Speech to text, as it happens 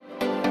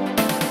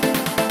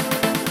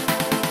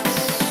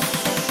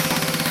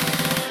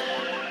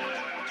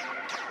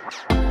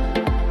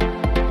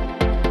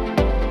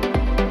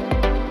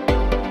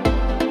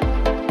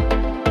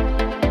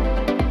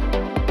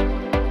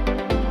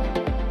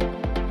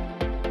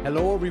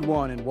Hello,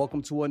 everyone, and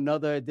welcome to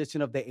another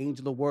edition of the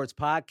Angel of Words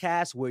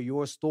podcast, where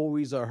your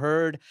stories are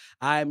heard.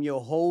 I am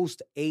your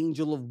host,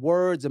 Angel of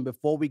Words, and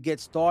before we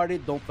get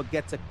started, don't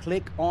forget to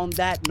click on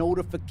that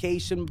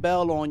notification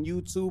bell on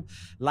YouTube,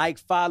 like,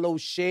 follow,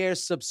 share,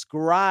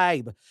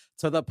 subscribe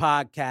to the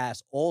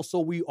podcast. Also,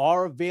 we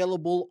are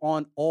available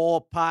on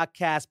all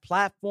podcast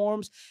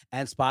platforms,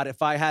 and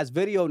Spotify has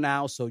video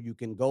now, so you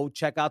can go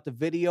check out the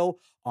video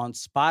on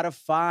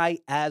Spotify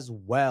as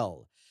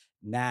well.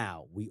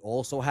 Now, we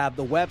also have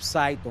the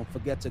website. Don't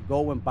forget to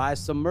go and buy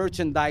some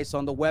merchandise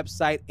on the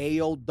website,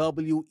 AOWENT.com.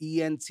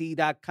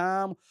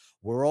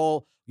 We're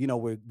all,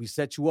 we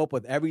set you up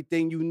with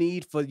everything you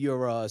need for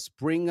your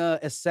spring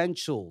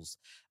essentials.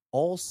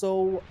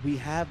 Also, we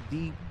have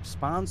the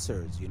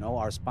sponsors.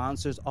 Our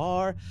sponsors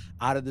are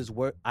Out of This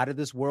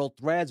World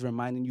Threads,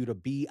 reminding you to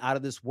be out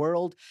of this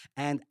world,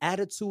 and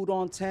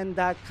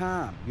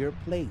AttitudeOn10.com, your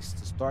place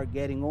to start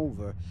getting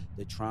over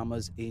the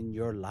traumas in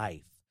your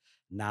life.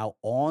 Now,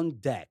 on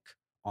deck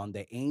on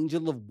the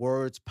Angel of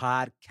Words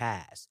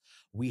podcast,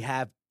 we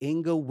have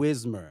Inga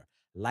Wismer,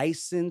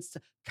 licensed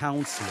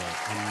counselor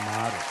and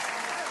model.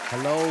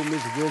 Hello,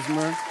 Ms.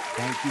 Wismer.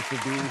 Thank you for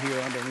being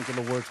here on the Angel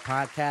of Words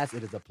podcast.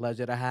 It is a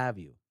pleasure to have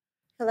you.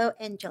 Hello,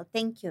 Angel.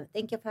 Thank you.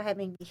 Thank you for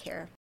having me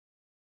here.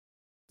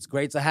 It's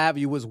great to have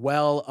you as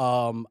well.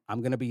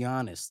 I'm going to be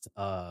honest.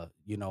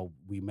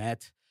 We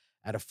met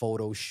at a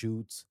photo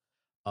shoot.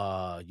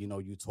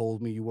 You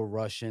told me you were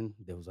Russian.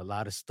 There was a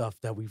lot of stuff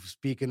that we were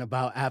speaking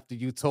about after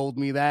you told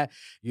me that.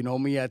 You know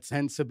me, I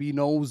tend to be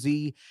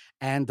nosy.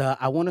 And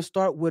I want to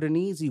start with an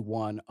easy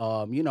one.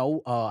 How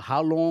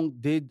long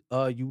did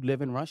you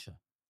live in Russia?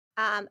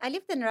 I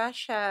lived in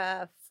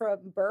Russia from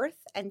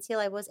birth until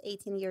I was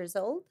 18 years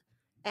old.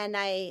 And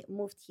I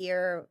moved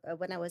here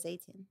when I was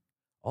 18.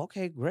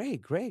 Okay,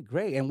 great.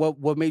 And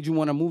what made you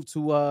want to move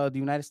to the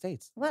United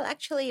States? Well,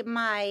 actually,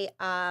 my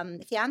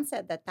fiance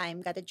at that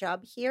time got a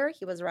job here.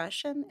 He was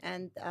Russian.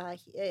 And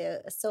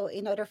so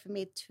in order for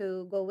me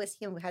to go with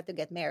him, we had to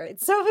get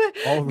married. So we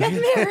got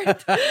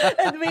married.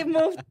 And we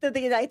moved to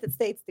the United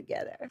States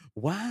together.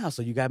 Wow.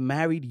 So you got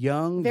married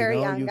young? Very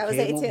young. I was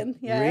 18.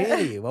 Yeah.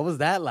 Really? What was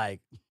that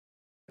like?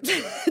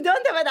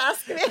 Don't even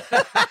ask me.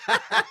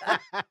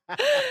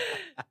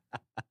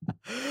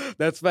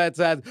 That's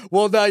fantastic.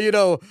 Well, now,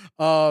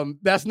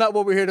 that's not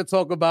what we're here to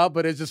talk about,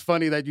 but it's just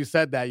funny that you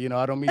said that.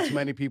 I don't meet too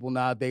many people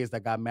nowadays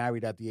that got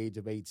married at the age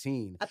of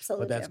 18.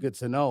 Absolutely. But that's good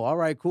to know. All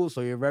right, cool. So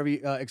you're a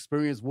very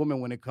experienced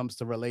woman when it comes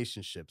to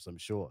relationships, I'm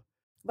sure.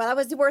 Well, I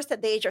was divorced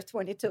at the age of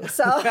 22,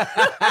 so.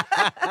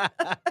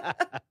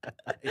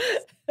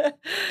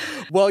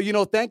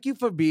 Well, thank you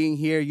for being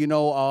here.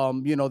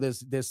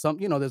 There's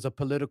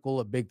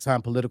a big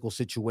time political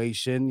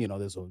situation.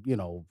 There's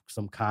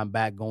some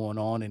combat going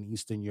on in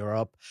Eastern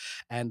Europe.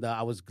 And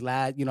I was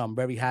glad, I'm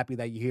very happy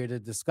that you're here to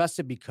discuss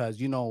it because,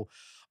 you're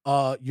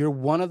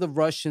one of the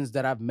Russians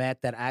that I've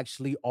met that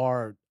actually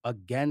are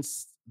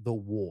against the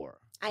war.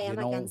 I am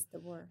against the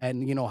war.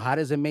 And, how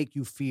does it make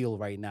you feel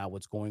right now,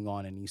 what's going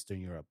on in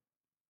Eastern Europe?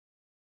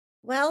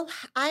 Well,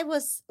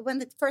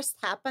 when it first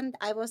happened,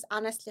 I was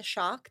honestly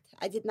shocked.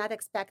 I did not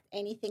expect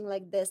anything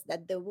like this,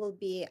 that there will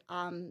be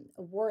a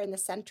war in the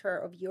center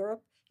of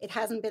Europe. It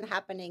hasn't been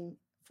happening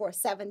for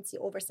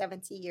over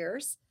 70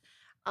 years.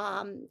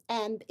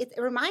 And it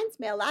reminds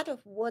me a lot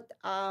of what,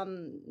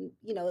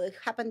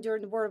 happened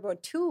during World War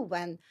II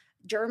when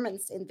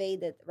Germans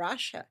invaded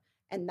Russia.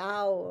 And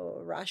now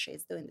Russia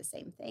is doing the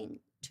same thing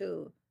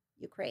to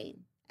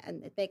Ukraine.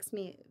 And it makes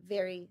me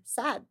very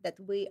sad that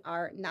we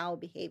are now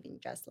behaving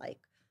just like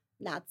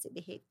Nazi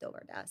behaved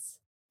toward us.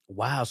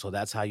 Wow. So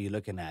that's how you're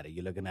looking at it.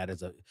 You're looking at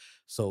it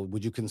so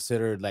would you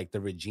consider like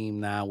the regime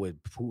now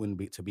with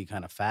Putin to be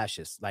kind of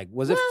fascist? Like,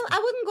 Well, I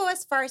wouldn't go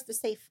as far as to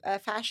say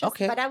fascist,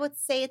 Okay. But I would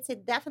say it's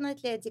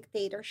definitely a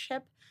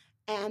dictatorship.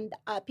 And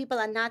people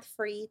are not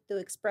free to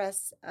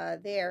express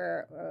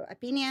their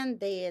opinion.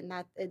 There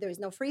is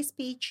no free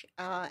speech.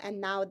 And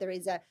now there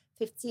is a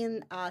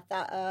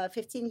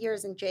 15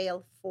 years in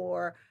jail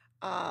for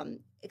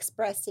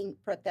expressing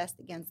protest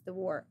against the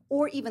war,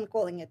 or even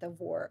calling it a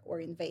war or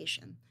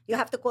invasion. You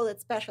have to call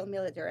it special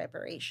military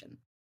operation.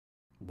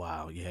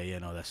 Wow. Yeah,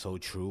 no, that's so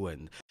true.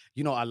 And,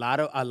 a lot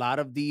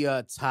of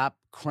the top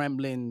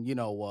Kremlin,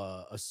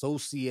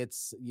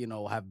 associates,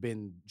 have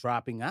been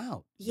dropping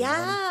out.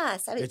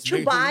 Yes. I mean, It's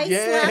Chubais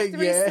left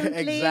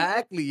recently.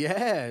 Exactly.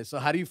 Yeah. So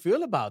how do you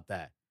feel about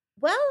that?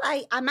 Well,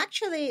 I'm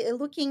actually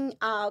looking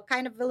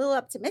kind of a little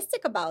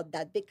optimistic about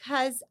that,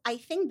 because I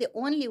think the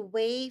only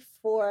way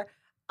for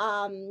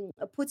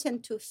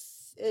Putin to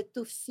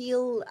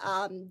feel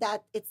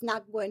that it's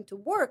not going to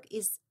work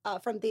is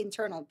from the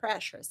internal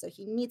pressure. So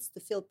he needs to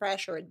feel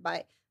pressured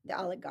by the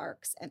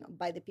oligarchs and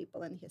by the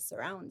people in his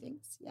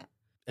surroundings. Yeah.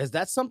 Is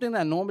that something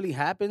that normally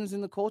happens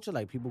in the culture?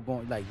 Like people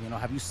going,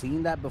 have you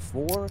seen that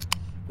before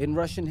in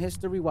Russian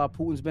history while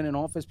Putin's been in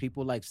office?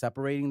 People like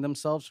separating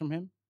themselves from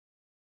him?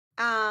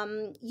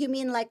 You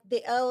mean like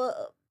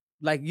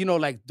like,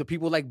 like the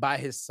people like by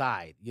his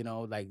side,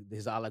 like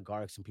his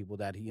oligarchs and people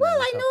that he, Well,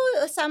 was I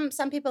helping. know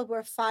some people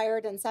were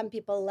fired and some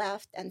people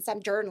left and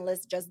some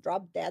journalists just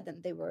dropped dead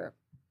and they were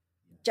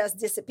just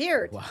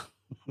disappeared.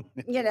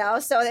 Wow.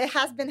 So it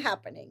has been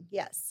happening,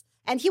 yes.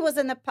 And he was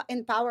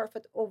in power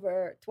for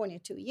over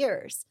 22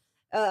 years.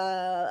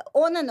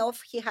 On and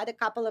off, he had a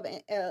couple of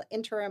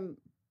interim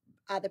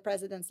other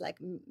presidents like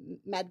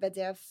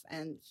Medvedev,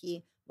 and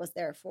he was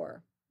there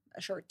for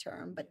a short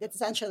term, but it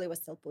essentially was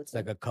still Putin. It's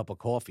like a cup of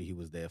coffee he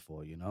was there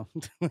for,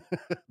 That's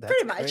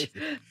pretty much,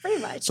 crazy.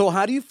 pretty much. So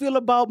how do you feel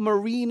about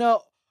Marina?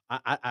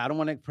 I don't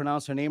want to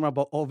pronounce her name wrong,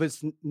 but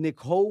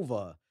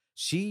Ovsyannikova.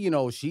 She,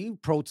 she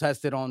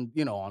protested on,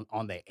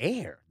 on the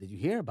air. Did you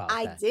hear about that?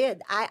 I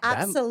did. I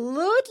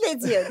absolutely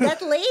did.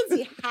 That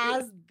lady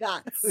has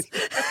guts.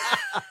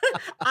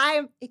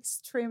 I'm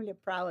extremely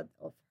proud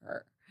of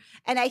her.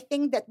 And I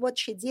think that what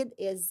she did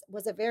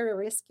was a very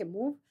risky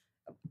move.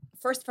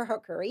 First for her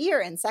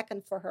career and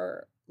second for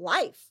her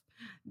life,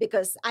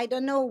 because I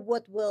don't know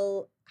what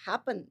will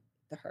happen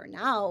to her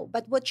now.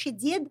 But what she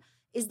did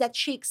is that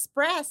she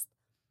expressed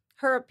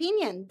her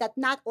opinion that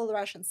not all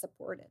Russians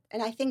support it.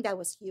 And I think that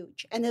was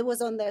huge. And it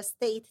was on the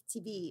state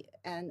TV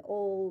and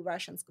all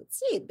Russians could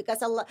see it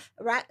because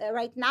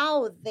right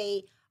now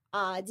they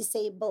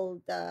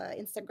disabled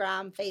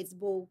Instagram,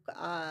 Facebook,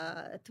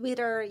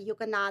 Twitter. You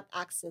cannot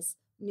access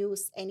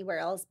news anywhere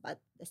else but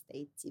the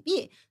state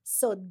TV.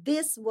 So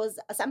this was,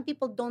 some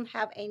people don't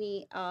have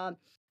any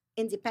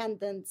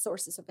independent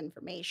sources of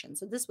information.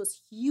 So this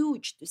was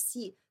huge to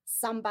see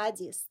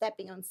somebody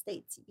stepping on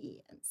state TV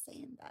and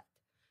saying that.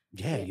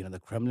 Yeah, the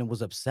Kremlin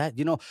was upset.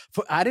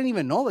 I didn't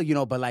even know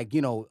that, but like,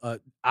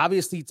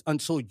 obviously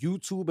until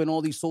YouTube and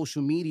all these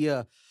social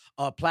media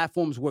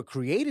platforms were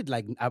created,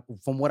 like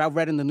from what I've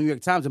read in the New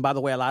York Times. And by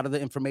the way, a lot of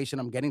the information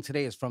I'm getting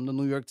today is from the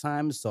New York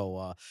Times.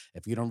 So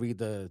if you don't read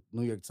the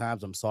New York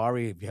Times, I'm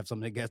sorry. If you have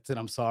something against it,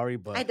 I'm sorry.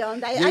 But I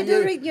don't. I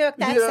do read New York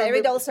Times. I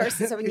read all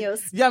sources of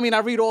news. Yeah, I mean, I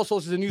read all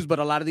sources of news, but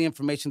a lot of the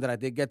information that I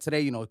did get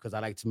today, because I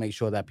like to make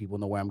sure that people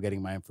know where I'm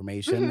getting my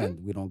information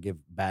and we don't give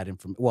bad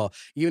information. Well,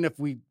 even if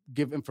we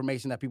give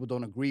information that people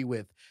don't agree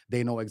with,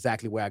 they know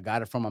exactly where I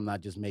got it from. I'm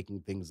not just making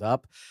things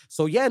up.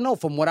 So yeah, no,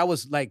 from what I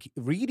was like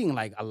reading,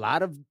 like a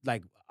lot of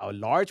like a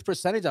large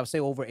percentage, I would say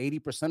over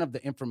 80% of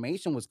the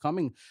information was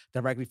coming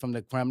directly from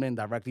the Kremlin,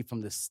 directly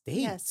from the state.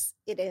 Yes,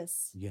 it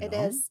is. It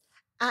is.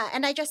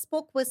 And I just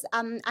spoke with,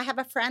 I have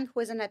a friend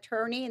who is an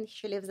attorney and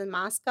she lives in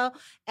Moscow,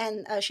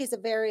 and she's a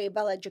very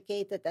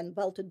well-educated and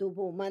well-to-do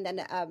woman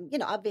and,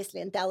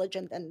 obviously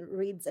intelligent and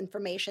reads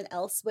information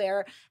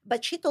elsewhere.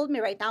 But she told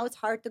me right now it's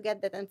hard to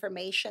get that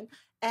information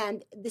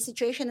and the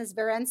situation is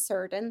very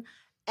uncertain.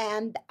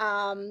 And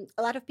a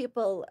lot of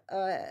people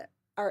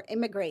are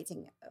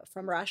immigrating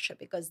from Russia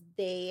because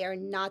they are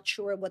not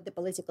sure what the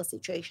political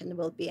situation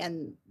will be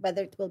and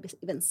whether it will be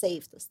even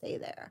safe to stay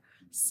there.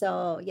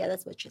 So, yeah,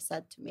 that's what she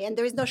said to me. And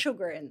there is no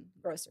sugar in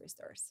grocery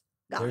stores.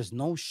 Gone. There's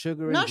no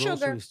sugar in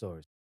grocery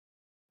stores.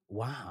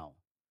 Wow.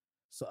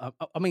 So,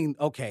 I mean,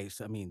 okay.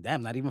 So, I mean,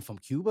 damn, not even from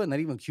Cuba? Not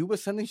even Cuba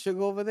sending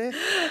sugar over there?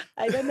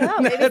 I don't know.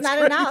 Maybe it's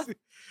not enough.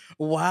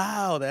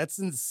 Wow, that's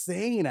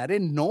insane. I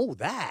didn't know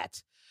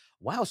that.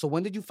 Wow. So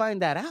when did you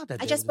find that out?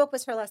 I just spoke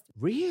with her last week.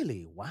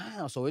 Really?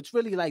 Wow. So it's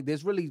really like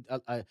there's really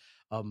a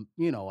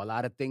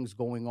lot of things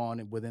going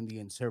on within the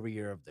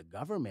interior of the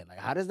government. Like,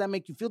 how does that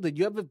make you feel? Did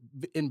you ever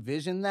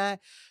envision that?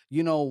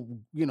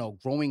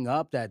 Growing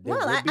up that.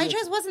 Well, I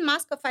just was in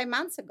Moscow 5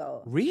 months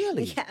ago.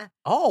 Really? Yeah.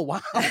 Oh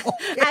wow.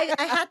 I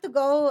had to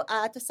go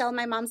to sell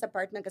my mom's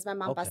apartment because my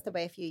mom passed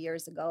away a few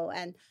years ago,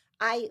 and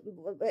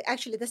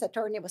actually this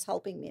attorney was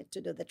helping me to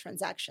do the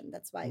transaction.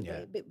 That's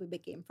why we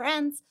became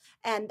friends.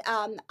 And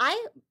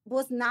I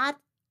was not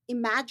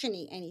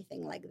imagining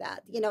anything like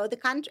that. The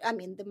country, I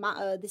mean,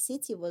 the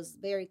city was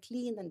very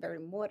clean and very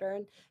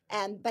modern,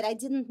 but I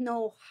didn't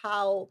know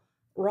how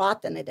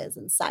rotten it is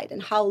inside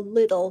and how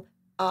little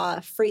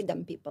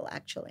freedom people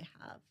actually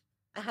have.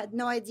 I had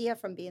no idea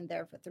from being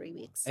there for 3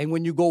 weeks. And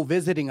when you go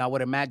visiting, I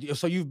would imagine.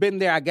 So you've been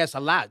there, I guess, a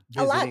lot.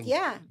 Visiting. A lot,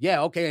 yeah.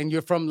 Yeah, okay. And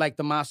you're from like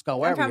the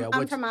Moscow area.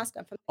 I'm from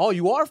Moscow. Oh,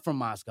 you are from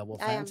Moscow. Well,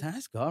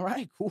 fantastic. All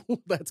right, cool.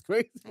 That's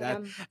crazy.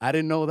 I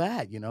didn't know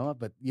that,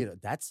 but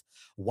that's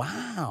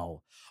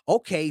wow.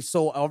 Okay,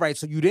 so all right.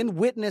 So you didn't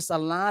witness a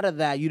lot of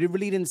that. You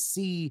really didn't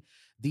see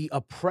the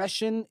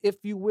oppression, if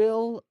you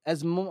will,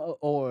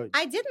 or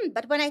I didn't.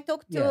 But when I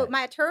talked to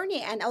my attorney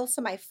and also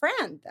my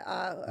friend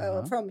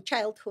from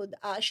childhood,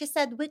 she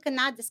said we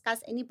cannot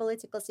discuss any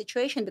political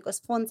situation because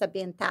phones are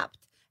being tapped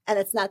and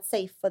it's not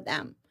safe for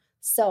them.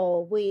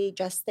 So we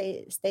just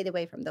stayed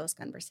away from those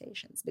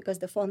conversations because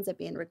the phones are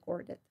being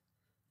recorded.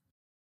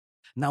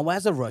 Now,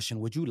 as a Russian,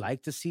 would you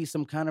like to see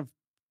some kind of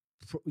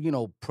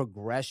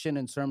progression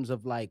in terms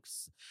of like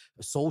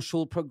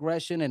social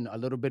progression and a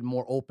little bit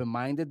more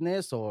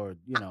open-mindedness, or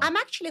I'm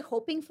actually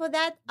hoping for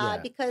that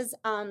because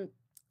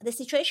the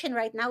situation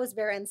right now is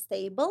very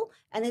unstable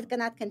and it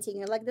cannot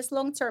continue like this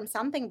long term.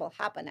 Something will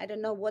happen. I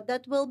don't know what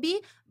that will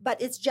be,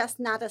 but it's just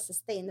not a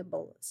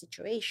sustainable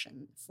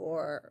situation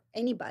for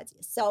anybody.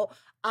 So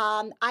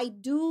I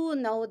do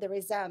know there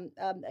is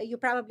you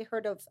probably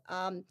heard of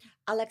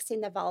Alexei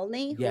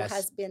Navalny, who Yes.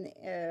 has been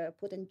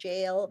put in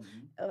jail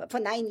for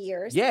 9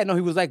 years. Yeah, no,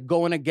 he was like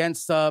going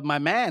against my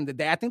man.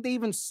 I think they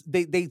even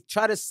they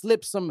try to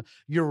slip some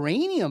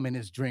uranium in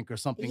his drink or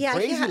something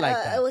crazy like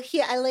that.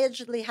 He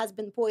allegedly has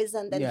been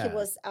poisoned, and he Yeah.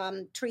 was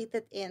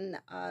treated in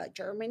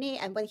Germany.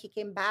 And when he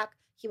came back,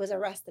 he was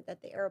arrested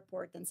at the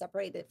airport and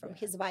separated from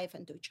his wife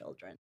and 2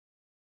 children.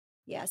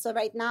 Yeah. So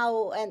right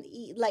now, and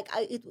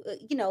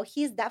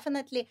he's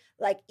definitely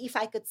like, if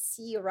I could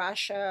see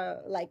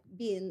Russia like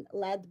being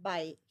led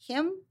by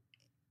him,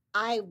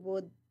 I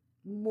would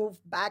move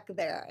back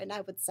there and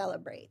I would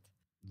celebrate.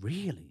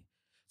 Really?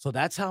 So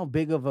that's how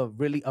big of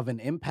an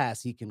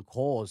impasse he can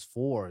cause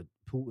for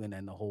Putin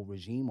and the whole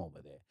regime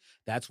over there.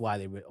 That's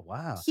why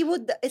wow. He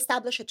would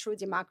establish a true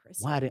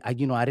democracy. Why I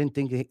didn't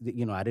think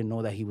I didn't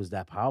know that he was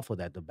that powerful,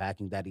 that the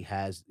backing that he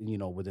has,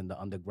 within the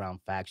underground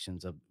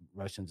factions of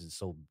Russians is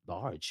so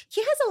large.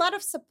 He has a lot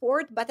of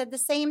support, but at the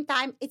same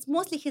time, it's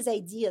mostly his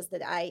ideas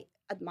that I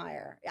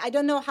admire. I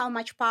don't know how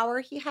much power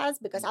he has,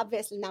 because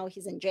obviously now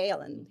he's in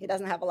jail and he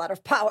doesn't have a lot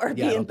of power.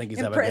 Yeah, I don't think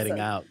he's ever getting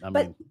out.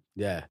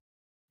 Yeah.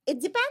 It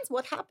depends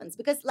what happens,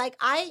 because like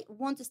I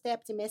want to stay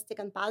optimistic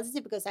and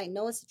positive because I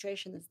know the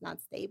situation is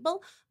not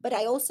stable, but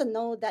I also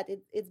know that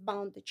it's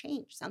bound to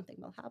change. Something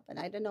will happen.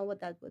 I don't know what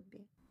that would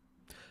be.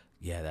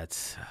 Yeah,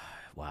 that's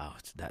wow.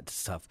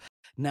 That's tough.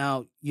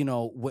 Now,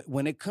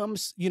 when it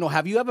comes,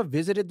 have you ever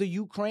visited the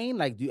Ukraine?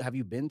 Like, have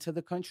you been to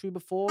the country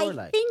before?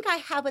 I think I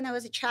have when I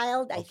was a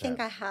child. I think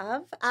I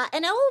have.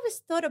 And I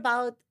always thought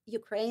about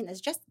Ukraine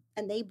as just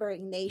a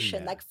neighboring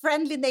nation, like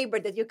friendly neighbor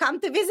that you come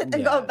to visit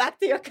and go back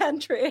to your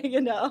country,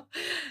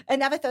 I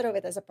never thought of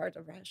it as a part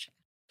of Russia.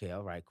 Okay,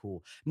 all right,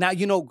 cool. Now,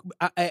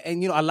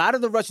 a lot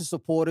of the Russian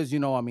supporters,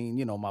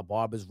 my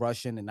barber's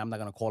Russian, and I'm not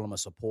gonna call him a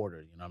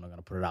supporter. I'm not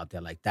gonna put it out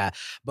there like that.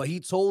 But he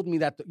told me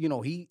that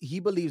he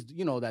believes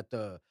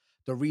that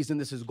the reason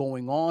this is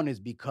going on is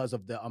because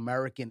of the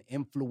American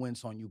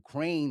influence on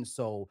Ukraine.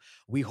 So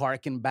we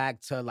harken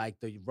back to like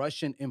the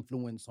Russian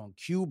influence on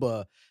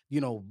Cuba.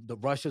 The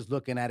Russia's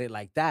looking at it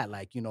like that.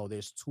 Like,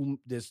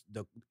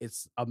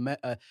 it's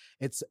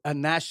a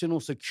national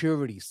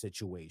security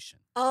situation.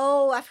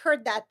 Oh, I've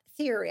heard that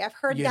theory. I've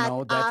heard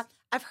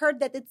I've heard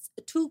that it's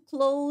too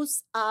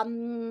close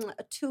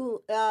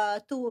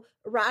to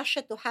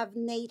Russia to have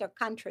NATO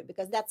country,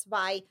 because that's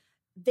why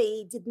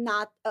they did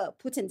not,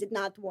 Putin did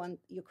not want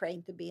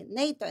Ukraine to be in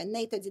NATO, and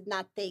NATO did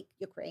not take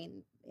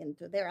Ukraine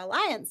into their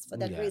alliance for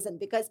that reason,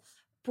 because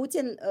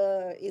Putin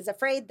is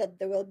afraid that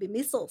there will be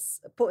missiles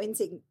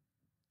pointing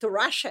to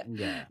Russia.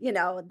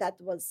 That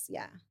was,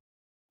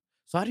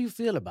 So how do you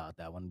feel about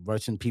that when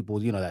Russian people,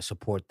 that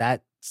support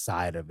that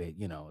side of it,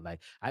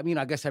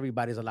 I guess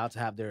everybody's allowed to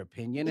have their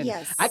opinion, and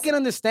yes, I can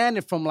understand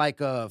it from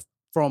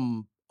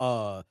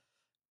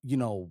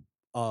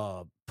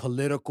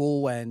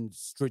political and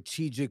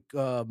strategic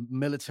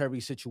military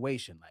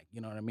situation. Like, you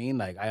know what I mean?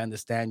 Like, I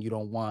understand you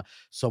don't want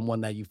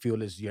someone that you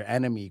feel is your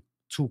enemy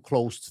too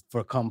close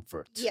for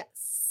comfort.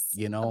 Yes.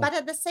 But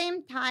at the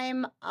same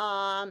time,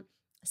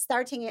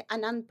 starting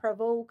an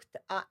unprovoked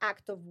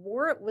act of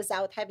war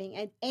without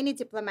having any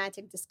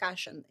diplomatic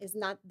discussion is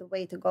not the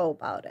way to go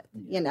about it.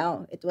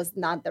 It was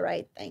not the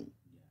right thing.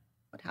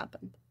 What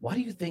happened? Why do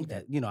you think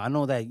that? I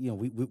know that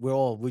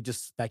we're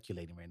just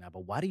speculating right now,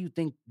 but why do you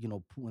think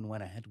Putin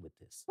went ahead with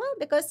this? Well,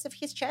 because of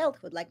his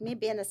childhood. Like me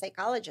being a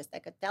psychologist, I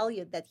could tell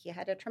you that he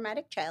had a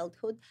traumatic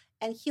childhood,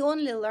 and he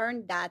only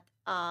learned that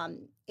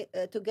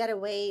to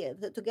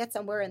get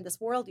somewhere in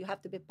this world, you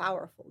have to be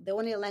powerful. The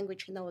only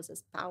language he knows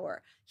is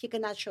power. He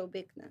cannot show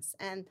weakness,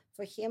 and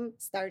for him,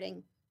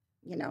 starting,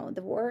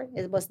 the war,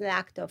 it was an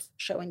act of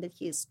showing that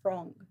he is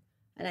strong,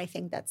 and I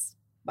think that's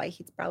why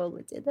he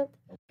probably did it.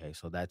 Okay,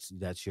 so that's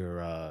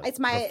your it's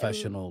my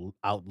professional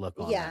outlook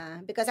on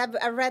that. Because I've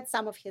read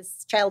some of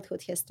his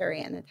childhood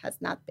history, and it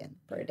has not been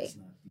pretty.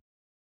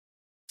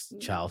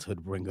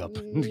 Childhood bring up,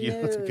 No.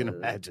 you can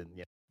imagine.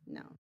 Yeah.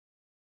 No.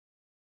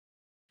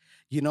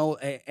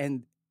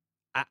 And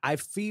I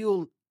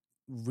feel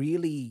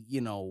really,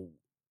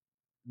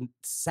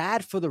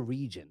 sad for the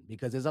region,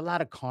 because there's a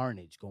lot of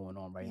carnage going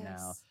on right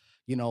now.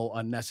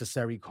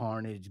 Unnecessary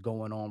carnage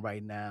going on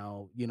right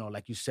now.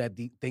 Like you said,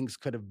 things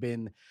could have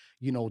been,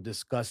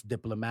 discussed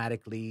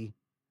diplomatically.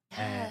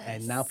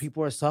 And now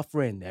people are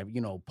suffering.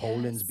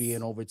 Poland's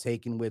being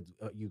overtaken with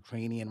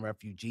Ukrainian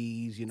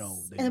refugees. And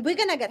we're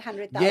gonna get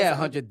 100,000. Yeah,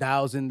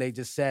 100,000. They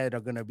just said are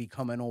gonna be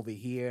coming over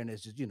here, and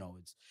it's just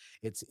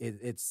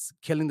it's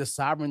killing the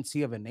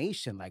sovereignty of a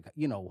nation. Like,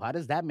 how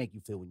does that make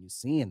you feel when you're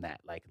seeing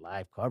that, like,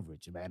 live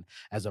coverage, man?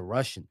 As a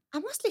Russian, I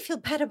mostly feel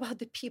bad about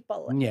the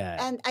people.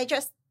 Yeah, and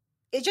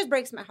it just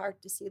breaks my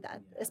heart to see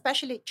that,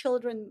 especially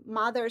children,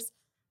 mothers.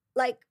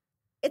 Like,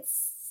 it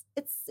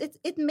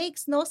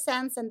makes no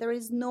sense, and there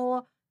is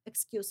no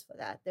excuse for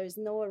that. There is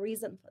no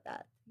reason for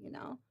that.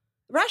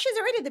 Russia is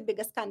already the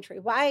biggest country.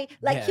 Why?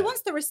 Like he Yeah.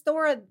 wants to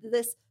restore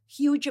this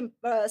huge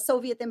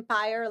Soviet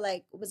empire,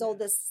 like with all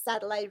these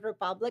satellite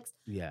republics.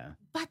 Yeah.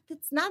 But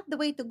it's not the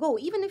way to go.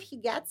 Even if he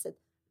gets it,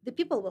 the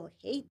people will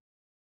hate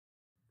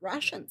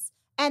Russians,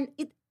 and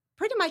it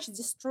pretty much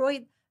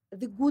destroyed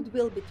the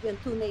goodwill between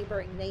two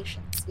neighboring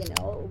nations.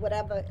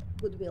 Whatever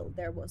goodwill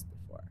there was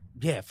before.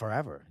 Yeah,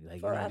 forever.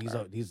 Like,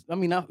 Forever. these. I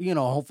mean,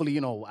 hopefully,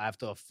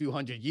 after a few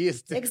hundred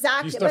years,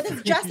 Exactly, but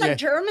it's just like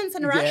Germans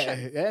and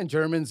Russians. Yeah, and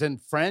Germans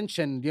and French,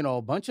 and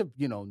a bunch of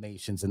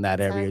nations in that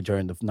area Exactly.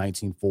 during the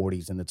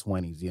 1940s and the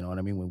 20s. You know what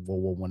I mean? When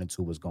World War I and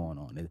II was going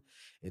on,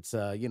 it's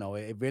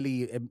it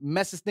really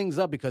messes things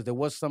up because there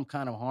was some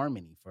kind of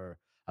harmony for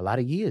a lot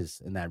of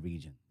years in that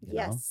region.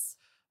 Yes.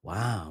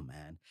 Wow,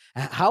 man.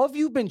 How have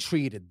you been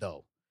treated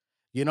though?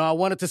 I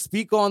wanted to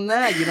speak on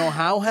that.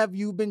 How have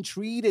you been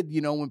treated?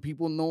 When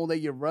people know that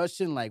you're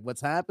Russian, like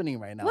what's happening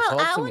right now? Well,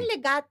 Talk I to me. only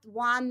got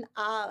one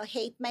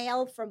hate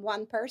mail from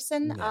one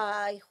person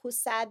Yeah. who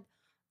said,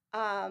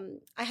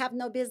 I have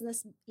no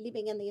business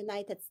living in the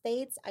United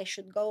States. I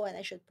should go and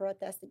I should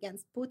protest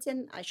against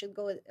Putin. I should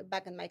go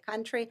back in my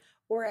country,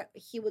 or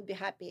he would be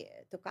happy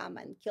to come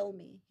and kill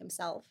me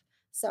himself.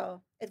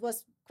 So it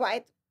was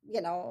quite,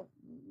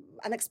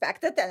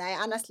 unexpected. And I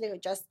honestly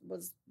just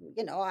was,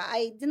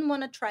 I didn't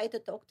want to try to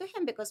talk to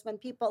him because when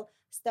people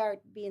start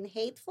being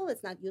hateful,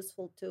 it's not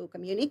useful to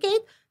communicate.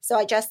 So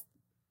I just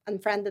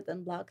unfriended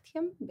and blocked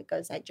him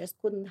because I just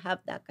couldn't have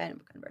that kind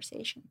of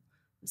conversation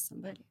with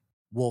somebody.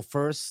 Well,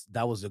 first,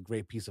 that was a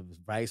great piece of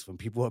advice. When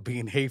people are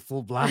being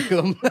hateful, block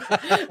them.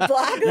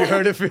 Block You them.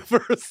 heard it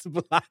first.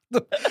 Block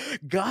them.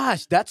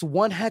 Gosh, that's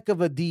one heck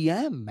of a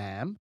DM,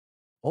 ma'am.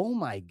 Oh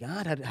my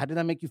God. How did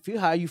that make you feel?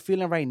 How are you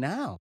feeling right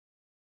now?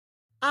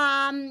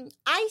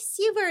 I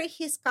see where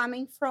he's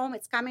coming from.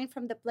 It's coming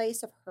from the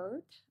place of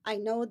hurt. I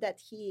know that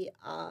he's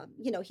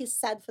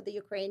sad for the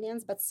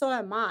Ukrainians, but so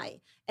am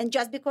I. And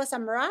just because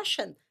I'm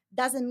Russian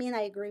doesn't mean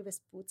I agree with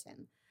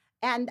Putin.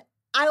 And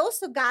I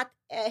also got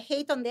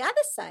hate on the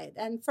other side,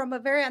 and from a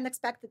very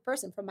unexpected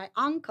person, from my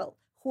uncle,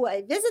 who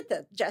I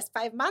visited just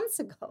 5 months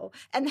ago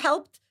and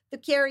helped to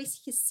carry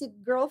his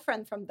sick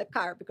girlfriend from the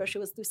car because she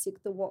was too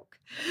sick to walk.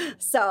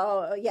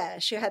 So yeah,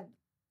 she had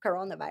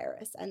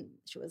coronavirus and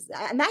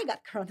I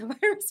got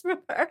coronavirus from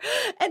her.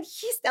 And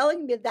he's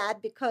telling me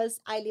that because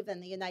I live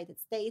in the United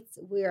States,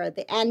 we are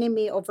the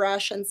enemy of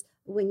Russians,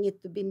 we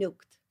need to be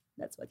nuked.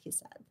 That's what he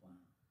said.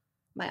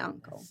 My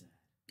uncle.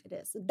 It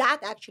is. That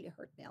actually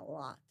hurt me a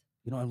lot.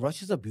 And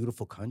Russia's a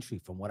beautiful country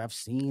from what I've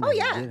seen. Oh, and,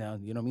 yeah. You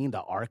know what I mean?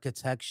 The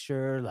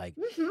architecture, like,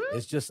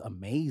 it's just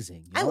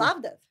amazing. I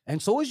loved it.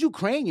 And so is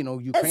Ukraine.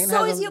 Ukraine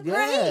so has is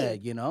Ukraine.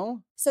 Yeah,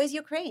 So is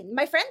Ukraine.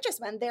 My friend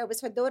just went there with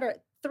her daughter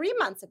 3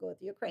 months ago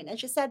to Ukraine. And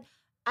she said,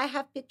 I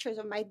have pictures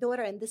of my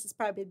daughter, and this is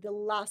probably the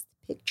last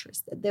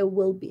pictures that there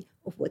will be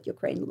of what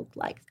Ukraine looked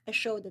like. I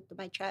showed it to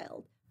my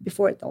child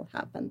before it all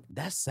happened.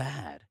 That's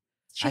sad.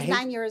 She's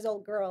 9 years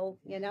old girl,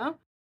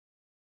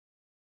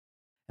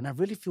 And I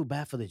really feel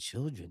bad for the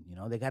children.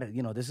 They got to,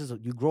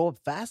 you grow up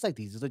fast like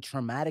these. These are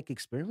traumatic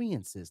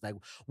experiences. Like,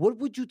 what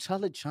would you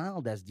tell a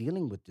child that's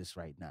dealing with this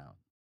right now?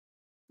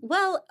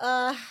 Well,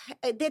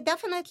 they're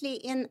definitely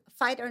in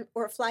fight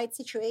or flight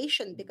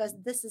situation because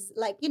this is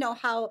like,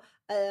 how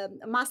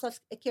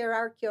Maslow's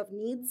hierarchy of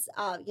needs,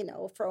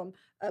 from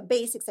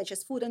basics such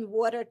as food and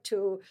water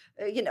to,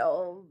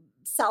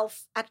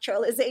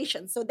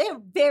 self-actualization. So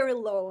they're very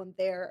low on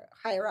their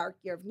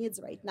hierarchy of needs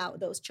right now,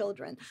 those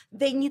children.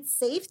 They need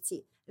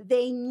safety.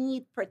 They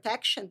need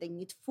protection. They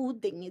need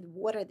food. They need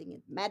water. They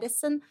need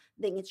medicine.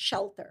 They need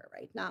shelter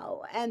right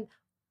now. And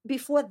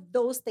before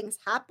those things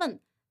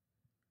happen,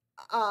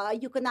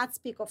 you cannot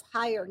speak of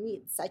higher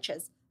needs such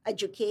as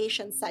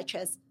education, such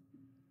as,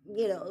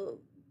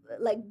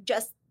 like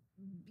just,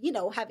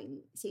 having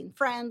seen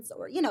friends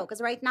or,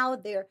 because right now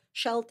they're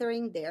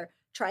sheltering, they're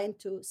trying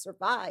to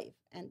survive.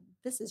 And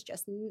this is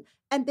just,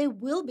 and they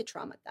will be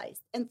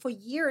traumatized. And for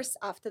years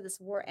after this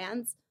war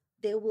ends,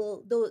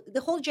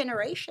 the whole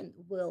generation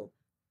will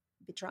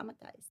be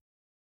traumatized.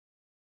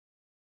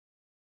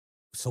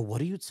 So what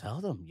do you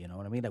tell them? You know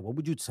what I mean? Like, what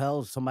would you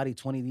tell somebody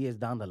 20 years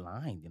down the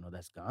line,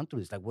 that's gone through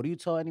this? Like, what do you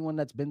tell anyone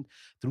that's been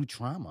through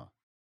trauma?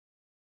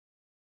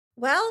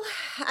 Well,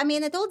 I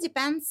mean, it all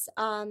depends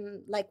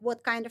on like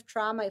what kind of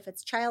trauma. If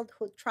it's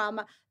childhood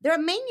trauma, there are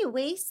many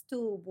ways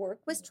to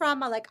work with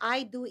trauma. Like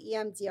I do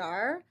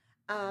EMDR,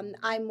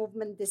 eye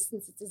movement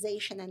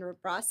desensitization and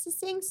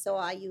reprocessing. So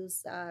I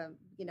use,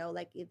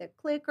 like either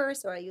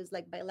clickers or I use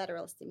like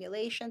bilateral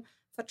stimulation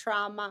for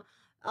trauma.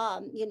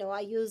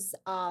 I use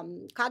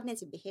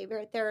cognitive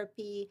behavior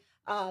therapy.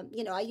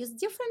 I use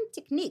different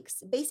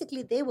techniques.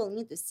 Basically, they will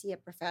need to see a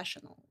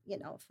professional,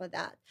 for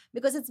that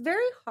because it's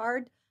very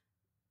hard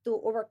to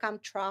overcome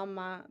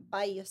trauma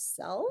by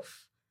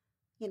yourself,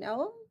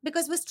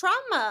 because with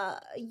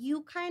trauma,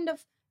 you kind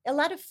of, a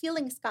lot of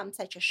feelings come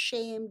such as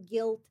shame,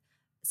 guilt,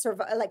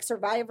 like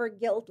survivor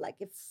guilt, like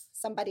if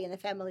somebody in the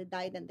family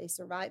died and they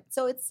survived.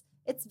 So it's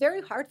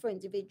very hard for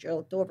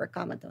individual to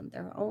overcome it on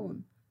their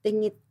own. They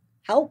need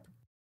help.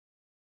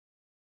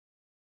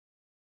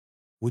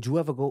 Would you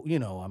ever go,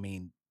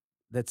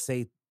 let's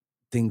say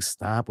things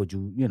stop, would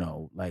you,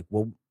 like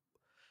what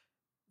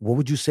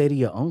would you say to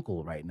your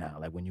uncle right now?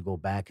 Like when you go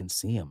back and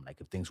see him,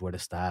 like if things were to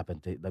stop and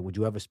like, would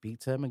you ever speak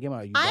to him again?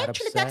 Are you I that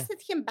actually upset?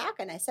 texted him back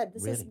and I said,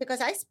 this is Really? because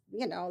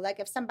like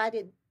if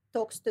somebody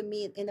talks to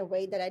me in a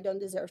way that I don't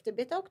deserve to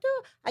be talked to,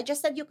 I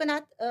just said, you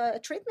cannot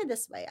treat me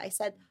this way. I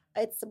said,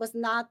 it was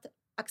not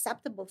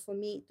acceptable for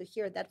me to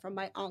hear that from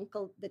my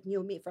uncle that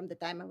knew me from the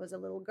time I was a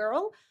little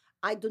girl.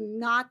 I do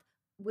not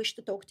wish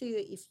to talk to you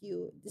if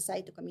you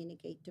decide to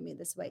communicate to me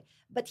this way.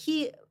 But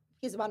he's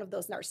one of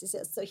those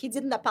narcissists, so he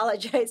didn't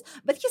apologize.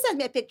 But he sent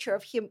me a picture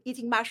of him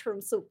eating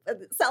mushroom soup,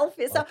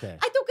 selfie. So Okay.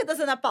 I took it as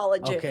an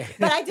apology. Okay.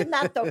 But I did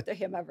not talk to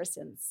him ever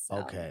since.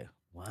 Okay.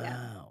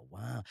 Yeah.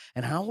 Wow.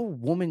 And how are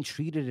women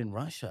treated in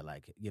Russia?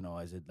 Like,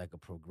 is it like a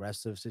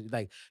progressive city?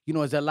 Like,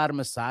 is there a lot of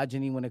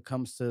misogyny when it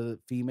comes to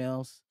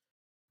females?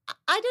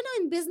 I don't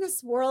know, in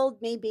business world,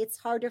 maybe it's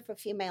harder for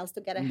females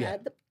to get Yeah.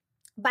 ahead.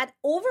 But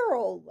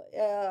overall,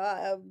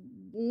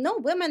 no,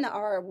 women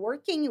are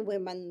working.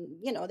 Women,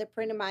 they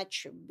pretty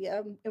much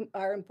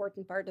are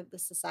important part of the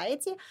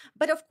society.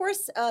 But of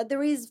course,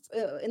 there is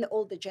in the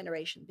older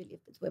generation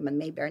belief that women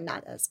maybe are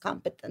not as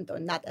competent or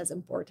not as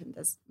important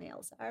as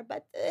males are.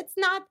 But it's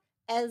not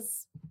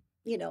as,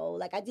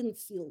 like I didn't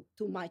feel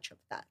too much of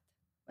that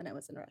when I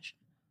was in Russia.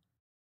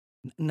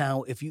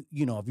 Now, if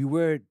if you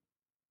were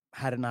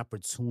had an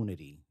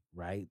opportunity,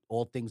 right?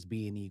 All things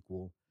being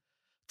equal,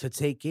 to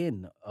take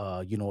in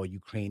a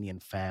Ukrainian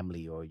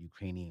family or a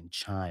Ukrainian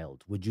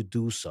child, would you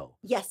do so?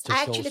 Yes, To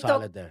show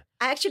solidarity?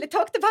 I actually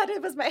talked about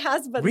it with my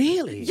husband.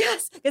 Really?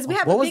 Yes, because we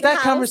have What a was big that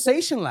house.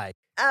 conversation like?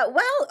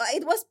 Well,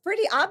 it was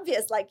pretty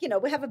obvious. Like,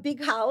 we have a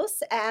big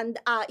house, and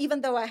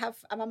even though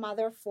I'm a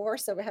mother of four,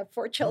 so we have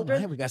four Oh,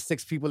 children. man, we got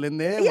 6 people in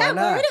there. Yeah, Why we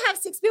not? already have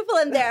 6 people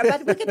in there,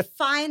 but we could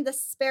find a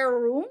spare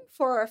room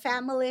for a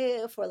family,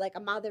 for like a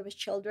mother with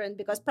children,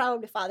 because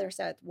probably fathers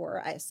are at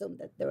war. I assume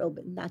that there will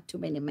be not too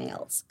many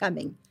males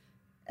coming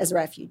as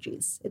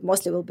refugees. It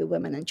mostly will be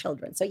women and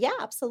children. So yeah,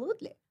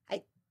 absolutely.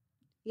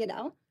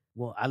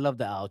 Well, I love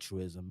the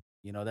altruism.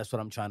 That's what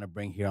I'm trying to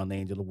bring here on the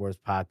Angel of Words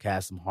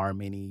podcast, some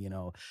harmony,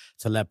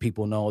 to let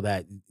people know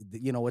that,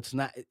 it's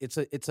not,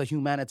 it's a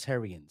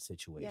humanitarian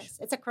situation. Yes,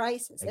 it's a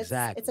crisis.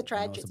 Exactly. It's a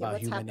tragedy. It's about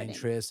what's human happening.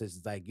 interests.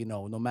 It's like,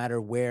 no matter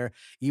where,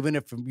 even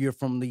if you're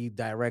from the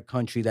direct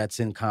country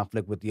that's in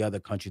conflict with the other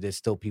country, there's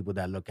still people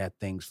that look at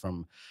things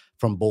from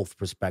both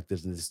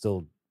perspectives, and there's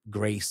still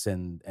grace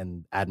and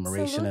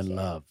admiration and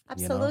love.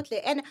 Absolutely.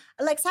 And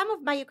like some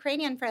of my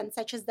Ukrainian friends,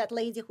 such as that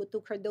lady who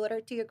took her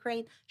daughter to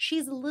Ukraine,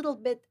 she's a little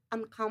bit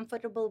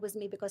uncomfortable with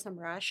me because I'm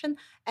Russian.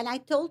 And I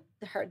told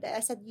her that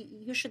I said,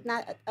 you should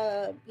not,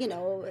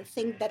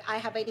 think that I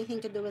have anything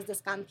to do with this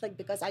conflict,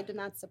 because I do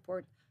not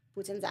support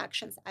Putin's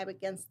actions. I'm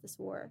against this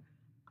war.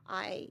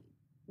 I'm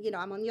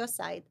on your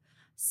side.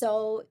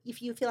 So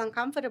if you feel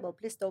uncomfortable,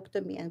 please talk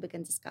to me and we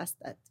can discuss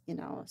that,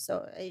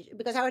 So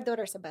because our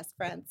daughters are best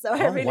friends. So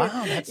I really,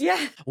 wow,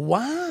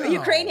 wow.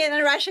 Ukrainian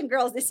and Russian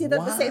girls, they sit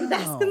at the same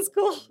desk in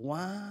school.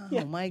 Wow.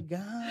 Yeah. My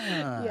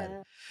God.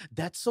 Yeah.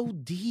 That's so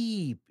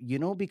deep,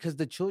 because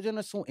the children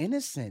are so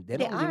innocent. They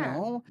don't,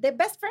 are. They're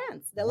best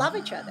friends. They love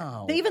each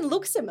other. They even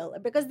look similar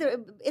because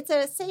it's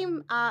a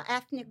same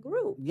ethnic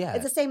group. Yeah.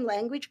 It's the same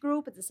language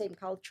group. It's the same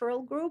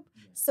cultural group.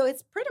 So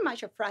it's pretty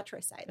much a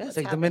fratricide. It's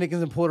like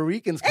Dominicans and Puerto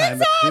Ricans kind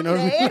of.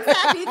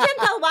 Exactly. You can't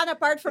tell one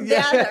apart from the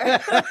other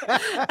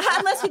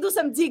unless you do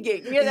some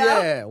digging,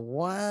 Yeah.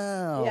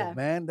 Wow. Yeah.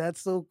 Man,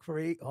 that's so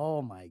crazy.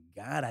 Oh my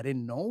God. I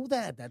didn't know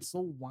that. That's so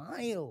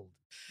wild.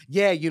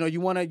 Yeah,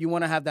 you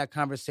wanna have that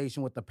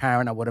conversation with the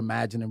parent, I would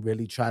imagine, and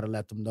really try to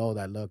let them know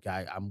that, look,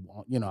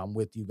 I'm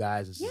with you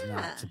guys. This is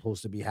not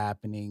supposed to be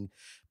happening,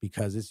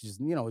 because it's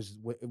just, it's just,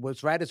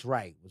 what's right is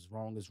right, what's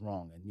wrong is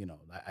wrong,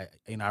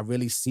 and I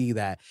really see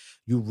that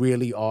you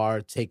really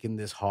are taking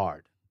this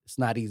hard. It's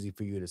not easy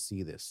for you to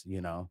see this,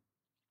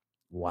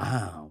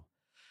 Wow.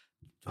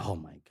 Oh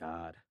my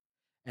God.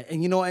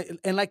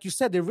 And like you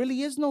said, there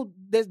really is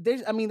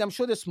there's I mean, I'm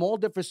sure there's small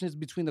differences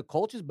between the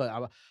cultures,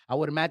 but I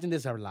would imagine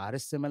there's a lot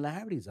of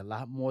similarities, a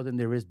lot more than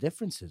there is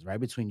differences, right,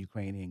 between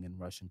Ukrainian and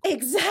Russian culture.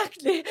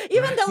 Exactly.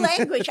 Even the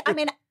language. I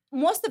mean,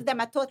 most of them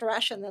are taught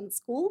Russian in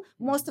school.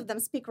 Most of them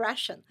speak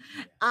Russian.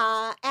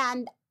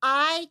 And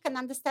I can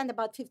understand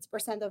about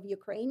 50% of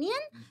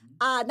Ukrainian,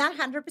 not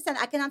 100%.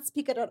 I cannot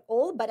speak it at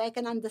all, but I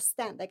can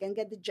understand. I can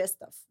get the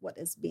gist of what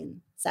is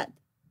being said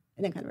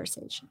in a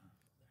conversation.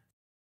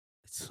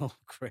 So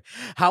great.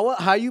 How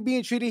are you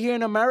being treated here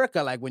in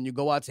America? Like when you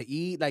go out to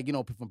eat, like,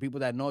 from people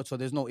that know it, so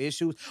there's no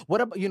issues.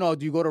 What about,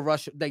 do you go to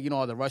Russia, like,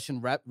 the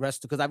Russian restaurant?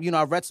 Because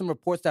I've read some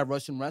reports that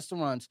Russian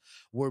restaurants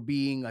were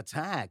being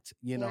attacked,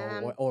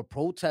 or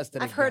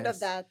protested. I've heard of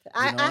that.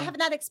 I have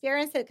not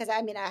experienced it because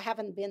I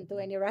haven't been to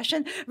any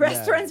Russian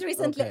restaurants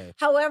recently. Okay.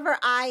 However,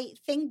 I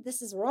think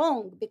this is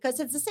wrong because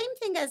it's the same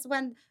thing as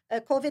when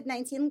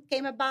COVID-19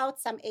 came about.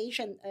 Some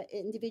Asian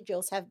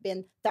individuals have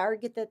been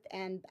targeted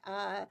and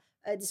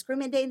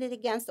discriminated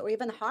against or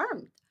even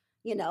harmed,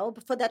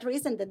 for that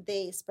reason that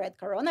they spread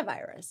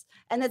coronavirus.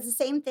 And it's the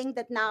same thing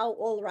that now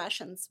all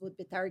Russians would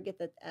be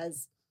targeted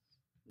as,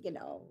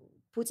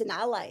 Putin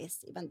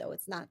allies, even though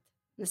it's not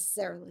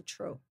necessarily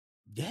true.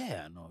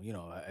 Yeah, no,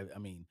 I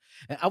mean,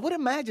 and I would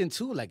imagine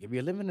too, like if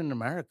you're living in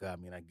America, I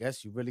mean, I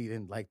guess you really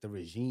didn't like the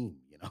regime,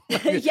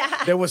 Like,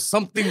 Yeah. there was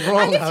something I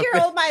wrong lived out here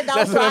there. all my adult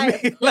That's what I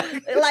life. mean.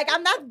 Like,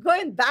 I'm not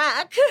going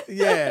back.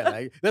 Yeah,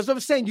 like that's what I'm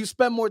saying. You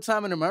spend more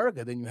time in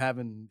America than you have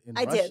in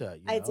I did. Russia.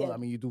 I did. I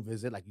mean, you do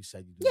visit, like you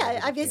said, you do Yeah, visit I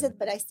your family. visit,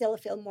 but I still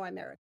feel more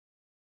American.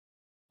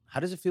 How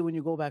does it feel when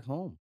you go back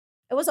home?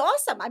 It was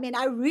awesome. I mean,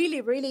 I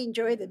really, really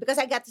enjoyed it because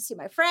I got to see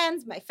my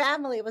friends, my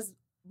family. It was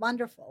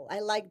wonderful. I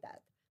like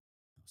that.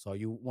 So are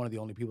you one of the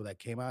only people that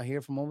came out here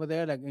from over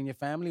there, like in your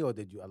family, or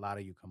did a lot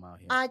of you come out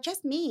here?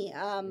 Just me.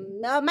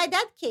 No, my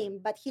dad came,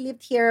 but he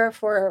lived here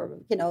for,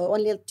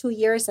 only 2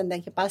 years, and then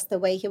he passed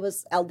away. He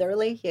was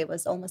elderly. He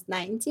was almost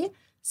 90.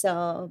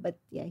 So, but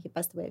yeah, he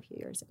passed away a few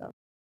years ago.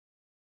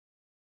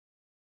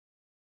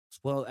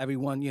 Well,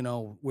 everyone,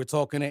 we're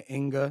talking to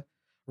Inga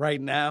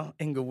right now.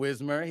 Inga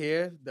Wismer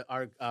here,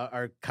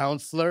 our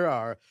counselor,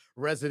 our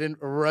resident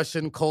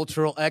Russian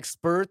cultural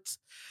expert.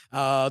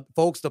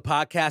 Folks, the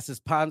podcast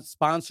is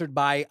sponsored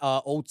by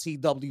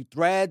OTW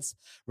Threads,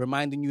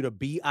 reminding you to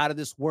be out of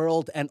this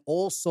world, and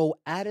also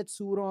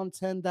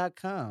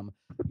attitudeon10.com,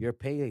 your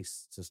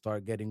pace to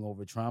start getting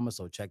over trauma.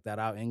 So check that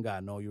out, Inga. I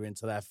know you're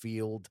into that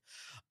field.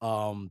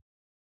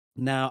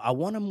 Now, I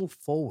want to move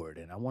forward,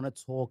 and I want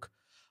to talk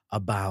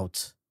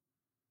about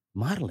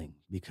modeling,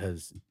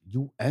 because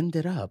we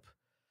ended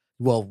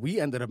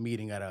up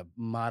meeting at a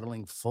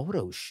modeling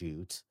photo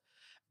shoot,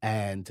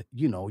 and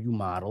you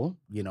model,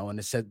 and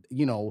it said,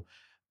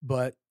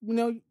 but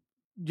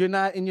you're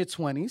not in your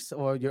 20s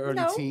or your early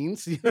No.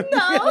 teens.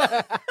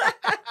 No.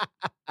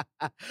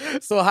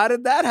 So how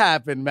did that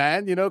happen,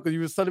 man? Because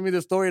you were telling me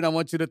the story and I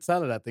want you to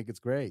tell it. I think it's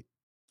great.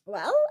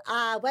 Well,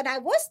 when I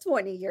was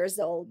 20 years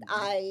old,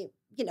 I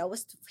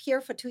was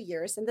here for 2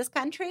 years in this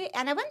country.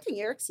 And I went to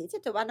New York City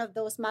to one of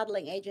those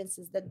modeling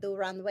agencies that do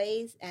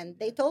runways. And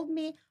they told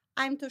me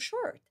I'm too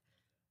short.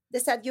 They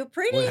said, you're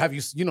pretty. Well, have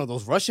you,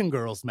 those Russian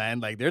girls, man,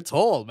 like they're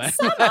tall, man.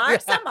 Some are,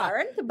 some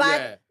aren't.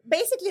 But Yeah.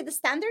 basically the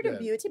standard Yeah. of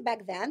beauty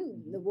back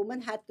then, the woman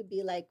had to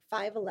be like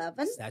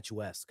 5'11".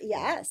 Statuesque.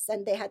 Yes.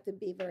 And they had to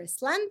be very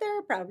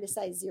slender, probably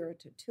size 0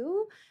 to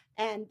 2.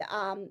 And,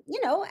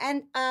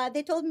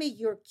 they told me,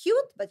 you're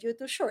cute, but you're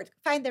too short.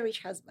 Find a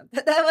rich husband.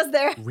 That was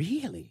their.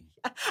 Really?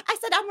 I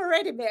said, I'm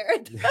already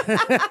married.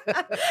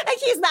 And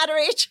he's not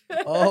rich.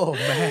 Oh,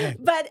 man.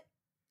 But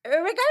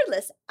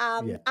regardless,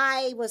 Yeah.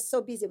 I was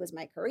so busy with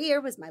my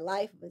career, with my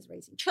life, with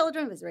raising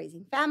children, with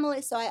raising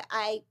family. So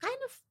I kind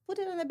of put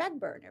it on the back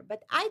burner.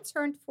 But I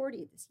turned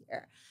 40 this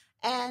year.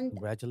 And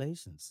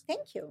Congratulations.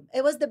 thank you.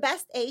 It was the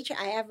best age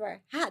I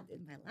ever had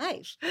in my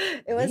life.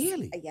 It was,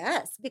 Really?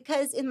 yes,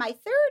 because in my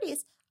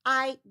 30s,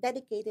 I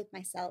dedicated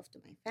myself to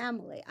my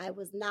family. I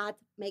was not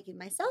making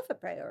myself a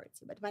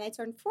priority. But when I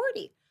turned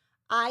 40,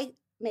 I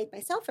made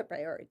myself a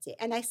priority.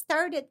 And I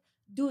started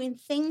doing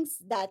things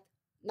that,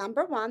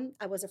 number one,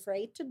 I was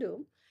afraid to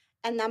do.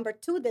 And number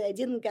two, that I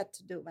didn't get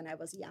to do when I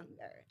was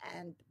younger.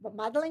 And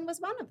modeling was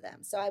one of them.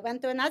 So I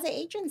went to another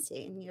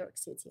agency in New York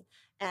City.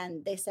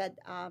 And they said,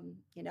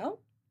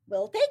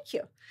 we'll take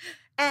you.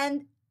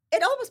 And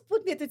it almost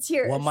put me to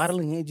tears. What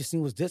modeling agency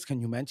was this?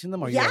 Can you mention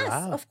them? Are you Yes,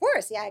 allowed? of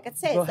course. Yeah, I could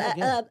say Go it's ahead,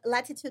 yeah.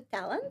 Latitude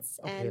Talents.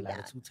 Okay, and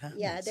Latitude Talents.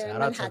 yeah, they're in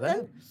Shout out to Manhattan.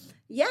 them.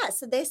 Yeah,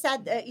 so they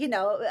said,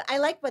 I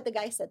like what the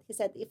guy said. He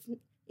said,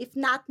 if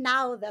not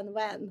now, then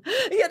when?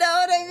 You know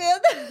what I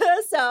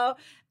mean? So,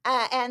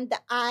 and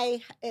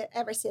I,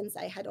 ever since,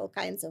 I had all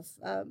kinds of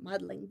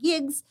modeling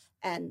gigs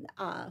and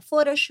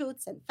photo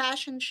shoots and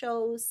fashion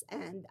shows.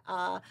 And,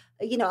 I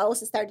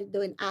also started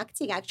doing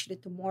acting. Actually,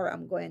 tomorrow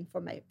I'm going for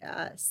my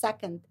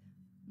second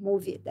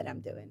movie that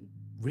I'm doing.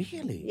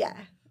 Really? Yeah.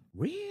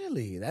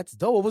 Really? That's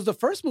dope. What was the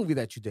first movie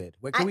that you did?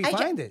 Where can we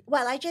find it?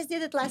 Well, I just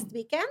did it last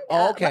weekend.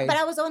 Oh, okay. But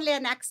I was only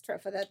an extra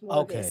for that movie.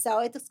 Okay. So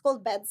it was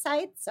called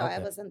Bedside. So I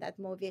Okay. was in that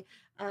movie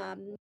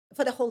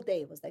for the whole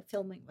day. It was like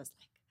filming was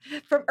like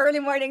from early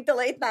morning to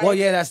late night. Well,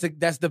 yeah,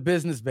 that's the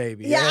business,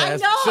 baby. Yeah, I that's-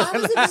 know. I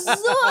was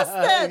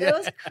exhausted. Yeah. It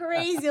was a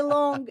crazy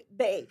long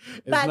day.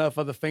 It's But not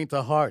for the faint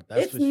of heart.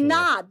 That's it's for sure.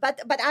 not.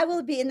 But I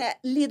will be in a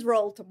lead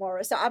role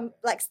tomorrow. So I'm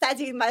like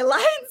studying my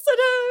lines. So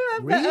I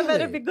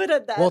better Really? be good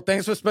at that. Well,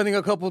 thanks for spending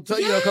a couple minutes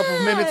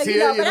Yeah,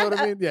 here. You but know what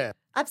I mean? Yeah.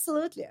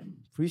 Absolutely.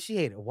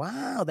 Appreciate it.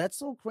 Wow, that's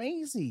so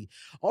crazy.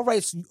 All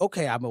right, so,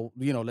 okay,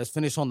 let's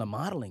finish on the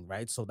modeling,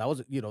 right? So that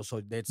was, so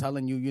they're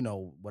telling you,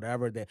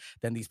 whatever.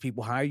 Then these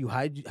people hire you.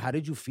 How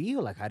did you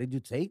feel? Like, how did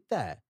you take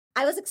that?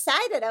 I was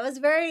excited. I was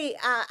very,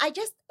 I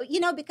just,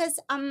 because,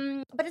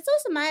 but it's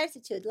also my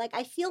attitude. Like,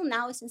 I feel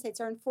now since I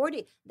turned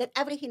 40 that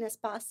everything is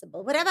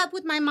possible. Whatever I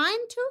put my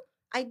mind to,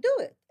 I do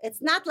it. It's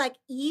not like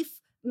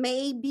if,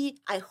 maybe,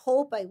 I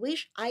hope, I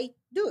wish, I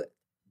do it.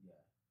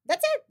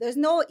 That's it. There's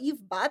no if,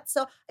 but.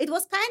 So it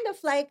was kind of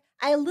like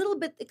I a little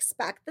bit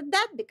expected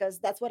that because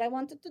that's what I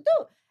wanted to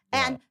do.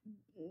 And,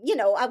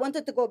 I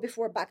wanted to go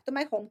back to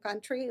my home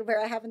country where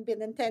I haven't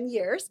been in 10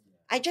 years.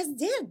 I just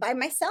did by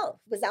myself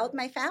without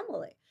my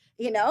family,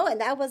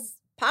 and that was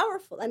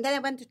powerful. And then I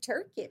went to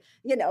Turkey,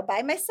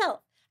 by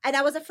myself. And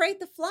I was afraid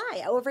to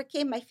fly. I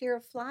overcame my fear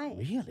of flying.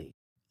 Really?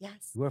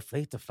 Yes, You were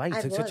afraid to fly. You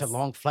I took such a was.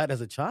 long flight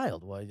as a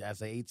child, well,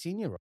 as an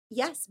 18-year-old.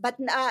 Yes, but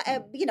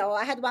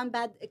I had one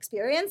bad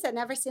experience, and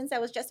ever since I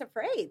was just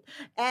afraid.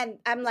 And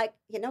I'm like,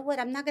 you know what?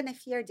 I'm not gonna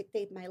fear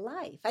dictate my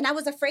life. And I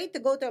was afraid to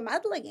go to a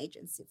modeling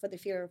agency for the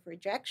fear of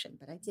rejection,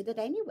 but I did it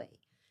anyway.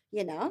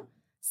 You know,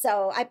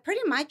 so I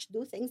pretty much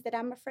do things that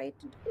I'm afraid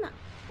to do now.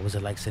 What was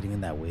it like sitting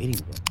in that waiting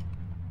room?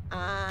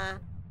 Uh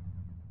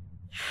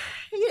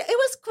it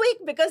was quick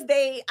because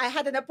I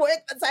had an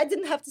appointment, so I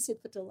didn't have to sit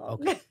for too long.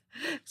 Okay.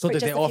 So For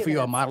did just they a few offer you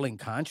a minutes. modeling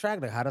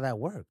contract? Like, how did that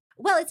work?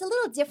 Well, it's a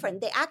little different.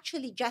 They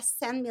actually just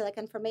send me like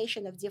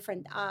information of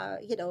different,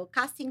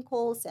 casting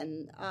calls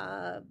and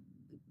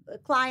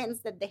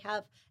clients that they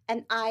have,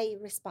 and I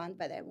respond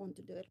whether I want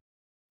to do it.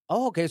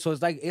 Oh, okay. So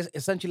it's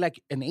essentially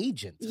like an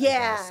agent. I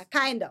Yeah, guess.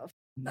 kind of.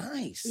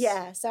 Nice.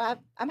 Yeah, so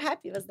I'm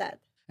happy with that.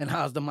 And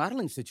how's the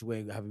modeling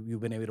situation? Have you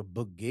been able to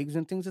book gigs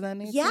and things of that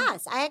nature?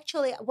 Yes, I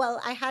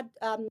had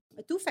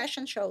 2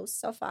 fashion shows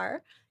so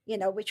far,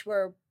 which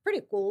were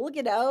pretty cool,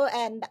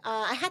 and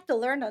I had to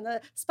learn on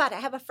the spot. I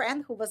have a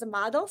friend who was a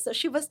model, so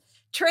she was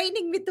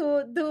training me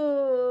to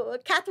do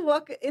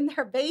catwalk in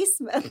her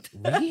basement.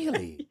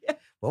 Really? Yeah.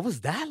 What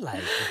was that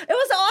like? It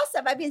was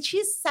awesome. I mean,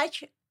 she's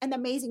such an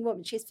amazing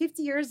woman. She's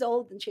 50 years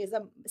old and she's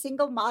a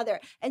single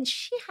mother. And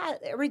she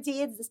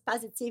radiates this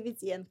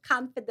positivity and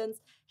confidence.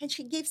 And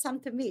she gave some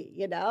to me,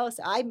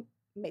 So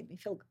made me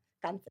feel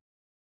confident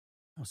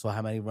So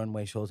how many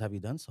runway shows have you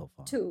done so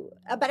far? 2.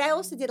 But I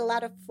also did a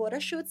lot of photo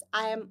shoots.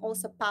 I am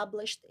also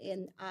published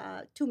in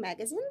 2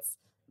 magazines.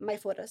 My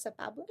photos are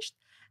published.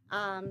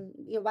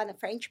 One a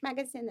French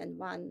magazine and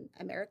one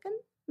American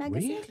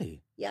magazine.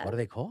 Really? Yeah. What are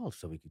they called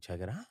so we can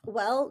check it out?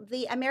 Well,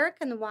 the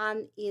American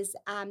one is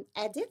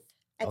Edith,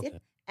 Okay.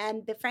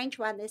 and the French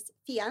one is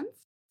Fiance.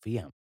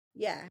 Fiam.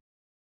 Yeah.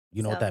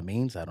 You know what So- that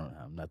means? I don't know.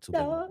 I'm not too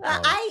No, good.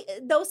 I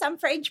know some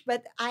French,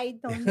 but I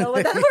don't know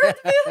what that word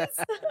means.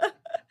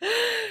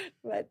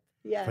 But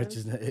yeah.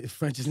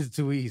 French isn't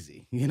too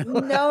easy,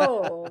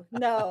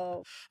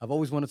 No. I've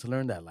always wanted to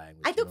learn that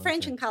language. I you know took what I'm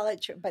French saying? in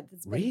college, but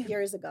it's been Really?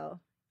 years ago.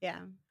 Yeah.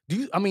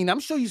 I'm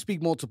sure you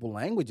speak multiple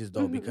languages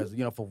though, Mhm. because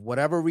for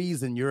whatever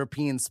reason,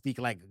 Europeans speak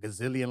like a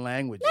gazillion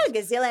languages. Not a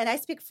gazillion. I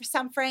speak for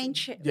some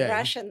French, Yeah.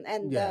 Russian,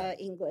 and Yeah.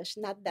 English.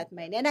 Not that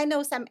many. And I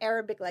know some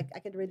Arabic, like I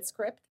could read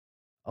script.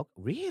 Oh,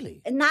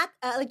 really? And not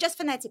like just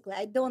phonetically.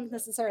 I don't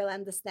necessarily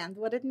understand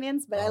what it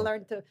means, but I Oh.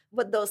 learned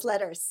what those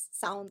letters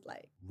sound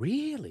like.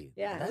 Really?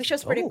 Yeah, That's which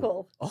was pretty dope.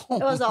 cool. Oh,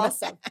 It was man.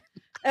 awesome.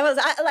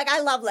 I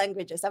love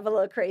languages. I'm a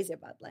little crazy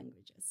about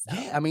languages. So.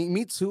 Yeah, I mean,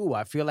 me too.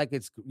 I feel like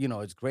it's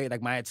great.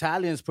 Like my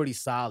Italian is pretty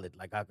solid.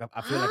 Like I feel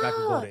like I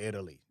could go Oh. to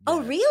Italy.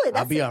 Oh, Yeah. really?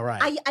 I'll be all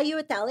right. Are you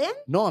Italian?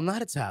 No, I'm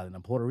not Italian.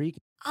 I'm Puerto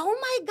Rican. Oh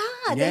my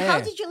God! And how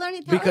Yeah. did you learn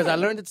Italian? Because I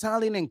learned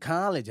Italian in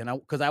college, and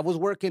because I was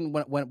working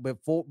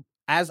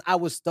as I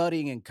was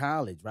studying in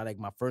college, right? Like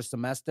my first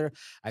semester,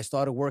 I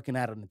started working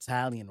at an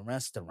Italian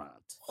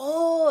restaurant.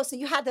 Oh, so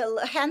you had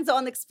a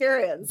hands-on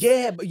experience.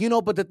 Yeah,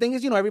 but the thing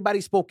is,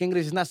 everybody spoke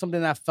English. It's not something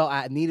that I felt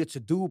I needed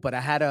to do, but I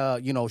had to,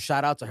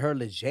 shout out to her,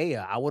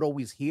 Legea. I would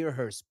always hear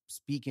her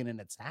speaking in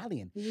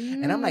Italian.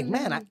 And I'm like,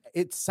 man,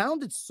 it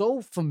sounded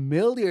so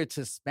familiar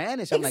to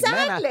Spanish. I'm like,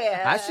 man,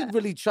 I should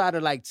really try to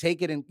like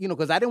take it and,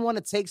 because I didn't want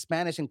to take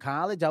Spanish in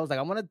college. I was like,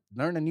 I want to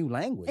learn a new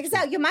language.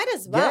 Exactly. You might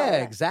as well. Yeah,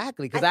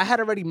 exactly. Because I had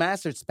already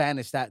mastered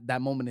Spanish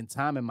that moment in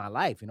time in my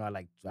life.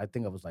 I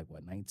think I was like,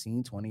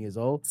 19, 20 years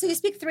old. So you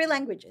speak 3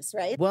 languages,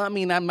 right? Well, I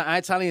mean, my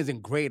Italian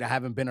isn't great. I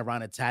haven't been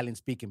around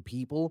Italian-speaking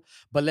people.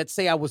 But let's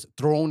say I was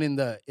thrown in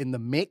the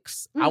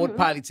mix, I would Mhm.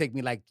 probably take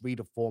me like 3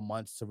 to 4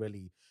 months to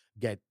really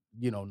get,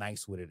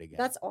 nice with it again.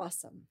 That's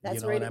awesome. That's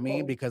you know really what I mean?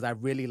 cool. Because I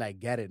really like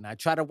get it. And I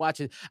try to watch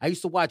it. I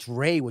used to watch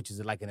Ray, which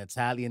is like an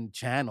Italian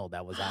channel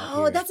that was out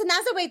here. Oh, that's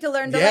another way to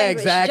learn the yeah,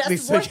 language. exactly.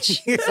 Just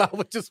watch. So I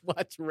would just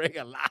watch Ray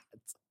a lot.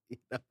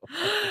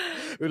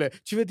 We're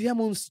like, ci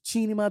vediamo un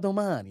cinema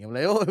domani. I'm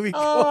like, oh, we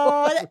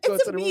Oh, go. Go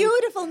it's to a the movie.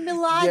 beautiful,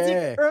 melodic,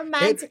 Yeah.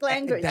 romantic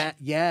language.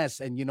 Yes,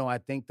 and I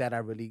think that I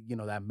really,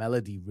 that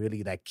melody,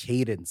 really, that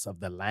cadence of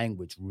the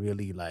language,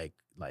 really like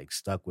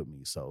stuck with me.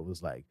 So it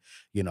was like,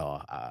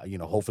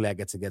 hopefully I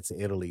get to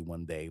Italy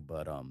one day.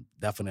 But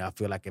definitely, I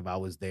feel like if I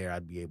was there,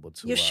 I'd be able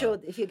to. You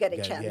should if you get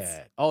a chance.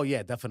 Yeah. Oh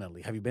yeah,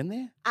 definitely. Have you been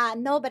there?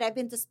 No, but I've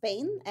been to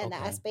Spain, and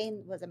Okay.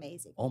 Spain was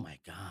amazing. Oh my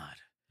God.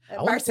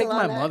 I want to take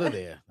my Barcelona. mother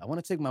there. I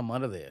want to take my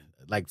mother there,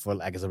 like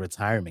as a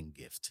retirement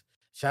gift.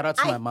 Shout out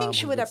to my I mom. think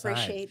she who's would retired.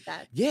 appreciate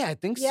that. Yeah, I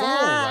think so.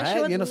 Yeah, she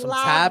Right? would Some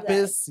love that.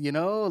 tapas. A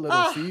little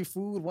Ah.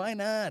 seafood. Why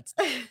not?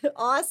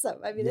 Awesome.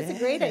 I mean, it's a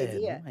great Yeah,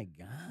 idea. Oh my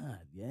God.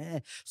 Yeah.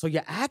 So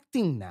you're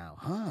acting now,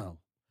 huh?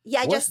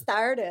 Yeah, I What- just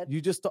started. You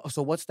just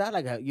so what's that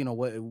like?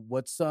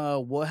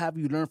 What have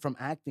you learned from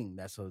acting?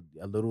 That's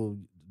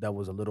that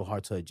was a little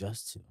hard to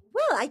adjust to.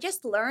 Well, I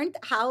just learned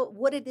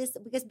what it is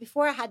because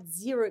before I had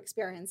zero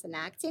experience in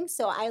acting.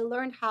 So I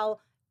learned how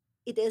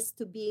it is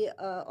to be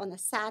on a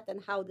set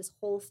and how this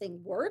whole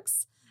thing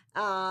works.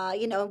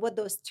 what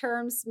those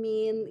terms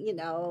mean,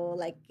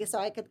 like so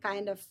I could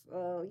kind of,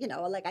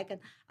 like I can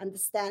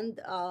understand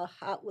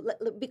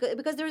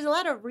because there's a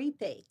lot of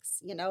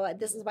retakes.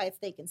 This is why it's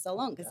taking so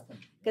long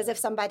because if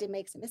somebody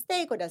makes a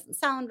mistake or doesn't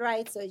sound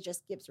right, so it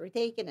just keeps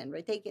retaking and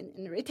retaking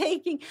and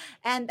retaking,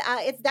 and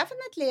it's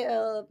definitely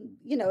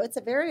it's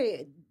a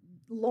very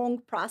long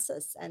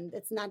process and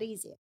it's not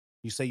easy.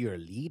 You say you're a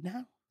lead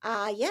now?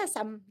 Yes,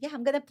 I'm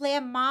gonna play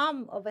a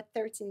mom of a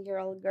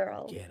 13-year-old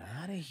girl. Get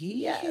out of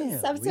here!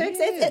 Yes, I'm so excited.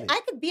 Really?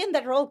 I could be in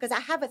that role because I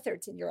have a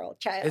 13-year-old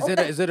child.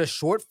 Is it a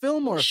short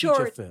film or a feature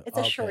Short. film? It's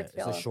a Okay, short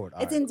film. It's a short. It's All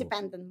right, cool.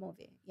 independent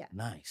movie. Yeah.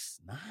 Nice.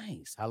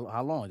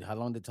 How long? How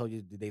long did they tell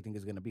you? Did they think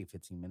it's gonna be?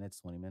 15 minutes?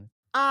 20 minutes?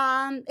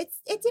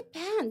 It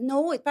depends.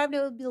 No, it probably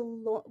will be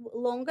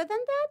longer than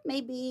that.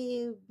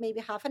 Maybe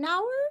half an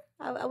hour.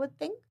 I would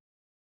think.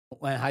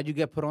 And how'd you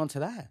get put onto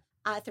that?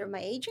 Through my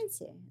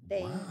agency.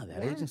 Wow,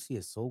 that agency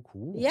is so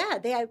cool. Yeah,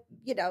 they are.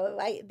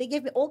 They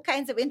give me all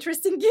kinds of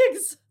interesting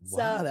gigs.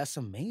 Wow, So that's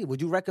amazing.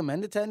 Would you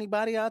recommend it to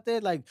anybody out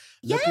there, like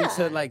looking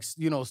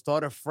to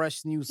start a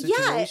fresh new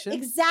situation? yeah,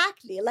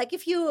 exactly. Like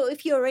if you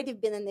already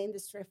been in the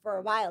industry for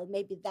a while,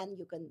 maybe then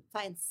you can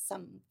find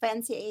some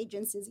fancy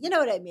agencies. You know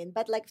what I mean?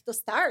 But like to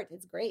start,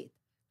 it's great.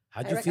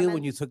 How'd I you feel when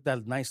recommend you it. took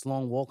that nice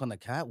long walk on the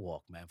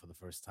catwalk, man, for the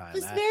first time? I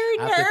was very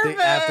after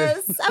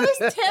nervous. I was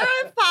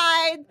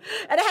terrified.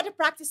 And I had to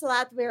practice a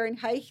lot wearing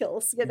high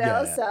heels,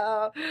 Yeah.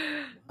 so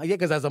Yeah,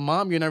 because as a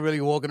mom, you're not really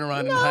walking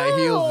around in high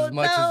heels as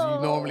much as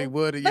you normally no.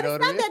 would. You But know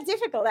it's what I not mean? that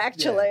difficult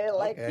actually.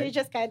 Like okay. you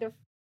just kind of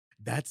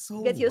That's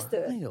so get used to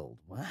it. wild.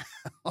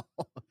 Wow.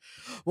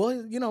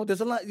 Well,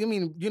 there's a lot. I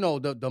mean,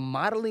 the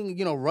modeling,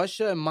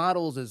 Russia and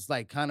models is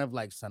like kind of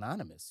like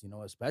synonymous,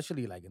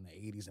 especially like in the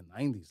 80s and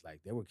 90s. Like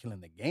they were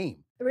killing the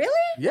game.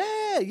 Really?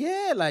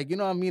 Yeah. Like,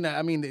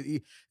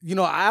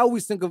 I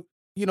always think of,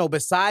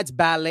 besides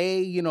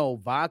ballet,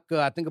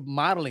 vodka, I think of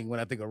modeling when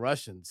I think of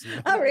Russians.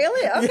 Oh,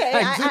 really? Yeah, Okay.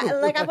 I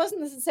do. I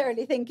wasn't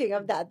necessarily thinking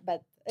of that,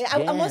 but I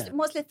Yeah.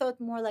 mostly thought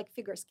more like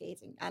figure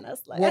skating,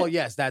 honestly. Well,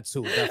 yes, that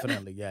too,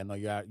 definitely. Yeah, no,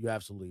 you're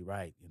absolutely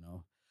right.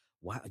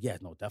 Wow. Yeah,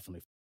 no,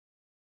 definitely.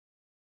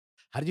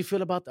 How did you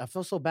feel about that? I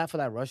feel so bad for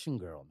that Russian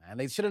girl, man.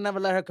 They should have never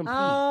let her compete.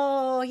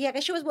 Oh, yeah.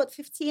 'Cause she was what,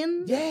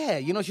 15?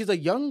 Yeah, she's a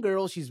young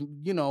girl. She's,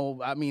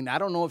 I mean, I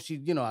don't know if she,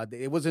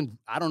 it wasn't,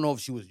 I don't know if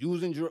she was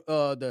using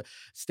the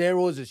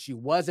steroids or she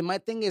wasn't. My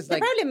thing is They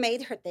like, probably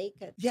made her take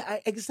it. yeah,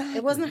 exactly.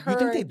 It wasn't You think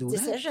her they do that?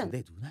 decision. Do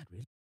they do that,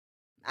 really?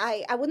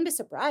 I wouldn't be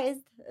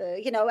surprised.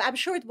 I'm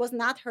sure it was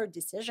not her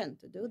decision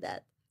to do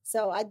that.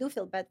 So I do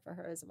feel bad for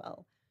her as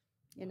well.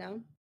 You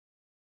know?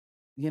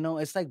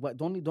 It's like, what?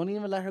 Don't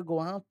even let her go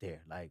out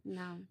there. Like,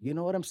 No. you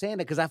know what I'm saying?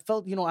 Because I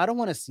felt, I don't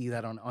want to see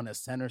that on a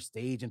center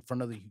stage in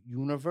front of the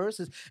universe.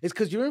 It's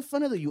because you're in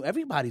front of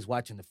everybody's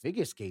watching the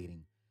figure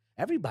skating.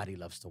 Everybody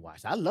loves to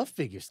watch. I love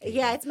figure skating.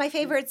 Yeah, it's my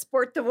favorite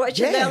sport to watch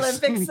in the Yes.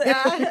 Olympics.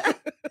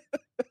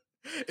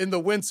 In the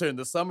winter, in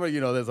the summer,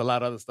 there's a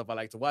lot of other stuff I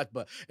like to watch.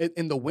 But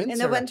in the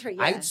winter,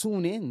 I yeah.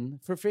 tune in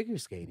for figure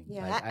skating.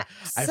 Yeah. Like,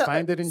 I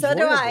find it So enjoyable.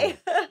 do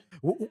I.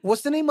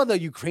 What's the name of the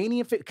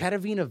Ukrainian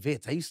Katarina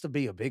Vits? I used to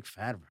be a big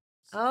fan of her.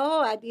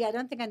 Oh, I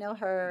don't think I know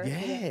her.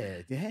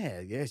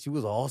 Yeah. She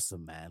was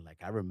awesome, man. Like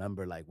I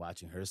remember like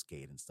watching her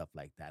skate and stuff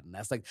like that. And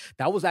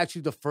that was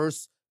actually the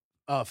first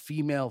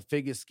female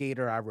figure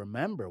skater I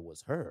remember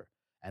was her.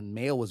 And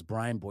male was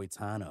Brian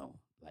Boitano,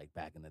 like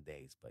back in the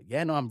days. But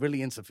yeah, no, I'm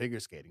really into figure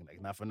skating, like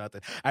not for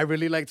nothing. I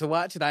really like to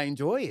watch it. I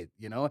enjoy it,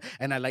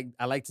 and I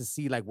like to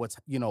see like what's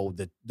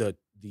the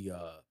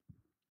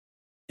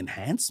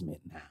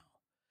enhancement now.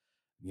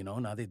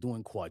 Now they're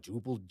doing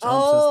quadruple jumps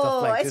and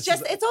stuff like this.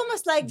 It's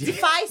almost like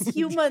defies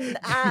human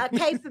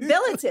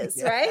capabilities,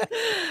 Yeah. right?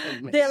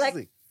 They're like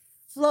Amazing.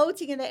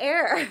 floating in the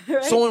air.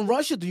 Right? So in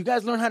Russia, do you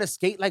guys learn how to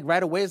skate like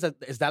right away? Is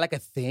that like a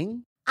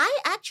thing? I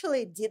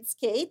actually did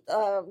skate,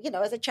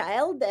 as a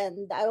child,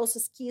 and I also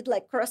skied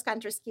like cross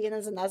country skiing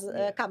as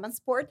another common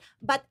sport.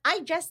 But I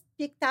just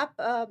picked up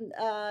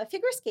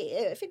figure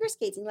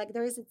skating. Like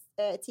there is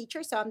a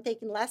teacher, so I'm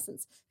taking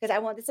lessons because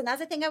it's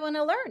another thing I want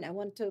to learn. I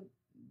want to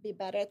be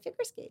better at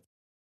figure skating.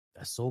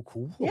 That's so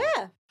cool.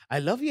 Yeah. I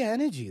love your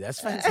energy. That's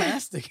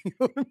fantastic. You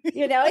know what I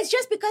mean? It's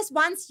just because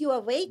once you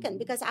awaken,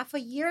 because for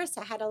years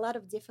I had a lot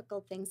of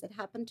difficult things that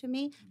happened to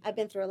me. I've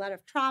been through a lot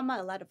of trauma,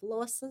 a lot of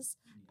losses,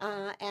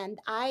 and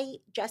I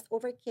just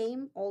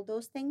overcame all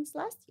those things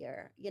last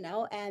year,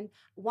 and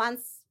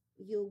once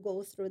you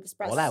go through this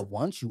process. All at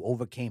once, you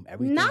overcame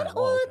everything. Not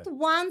all at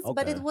once, but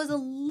Okay. it was a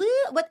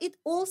little, but it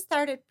all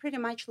started pretty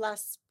much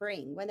last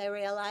spring when I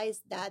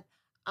realized that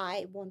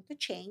I want to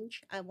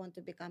change. I want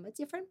to become a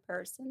different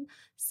person.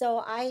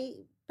 So I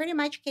pretty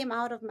much came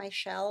out of my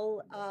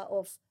shell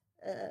of,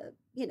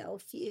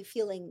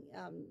 feeling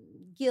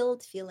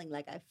guilt, feeling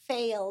like I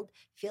failed,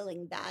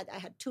 feeling that I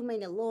had too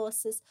many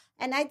losses.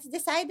 And I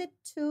decided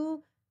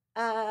to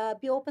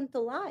be open to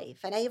life.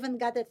 And I even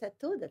got a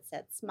tattoo that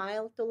said,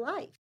 "Smile to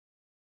life."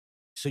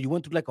 So you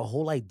went through like a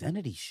whole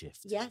identity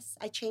shift. Yes,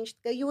 I changed.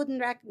 You wouldn't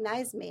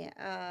recognize me.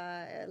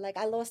 Like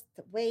I lost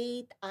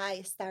weight.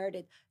 I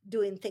started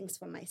doing things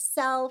for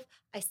myself.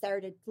 I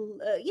started,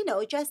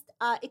 just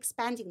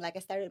expanding. Like I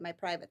started my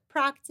private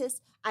practice.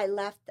 I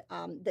left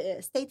the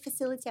state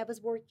facility I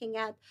was working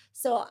at.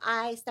 So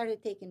I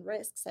started taking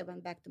risks. I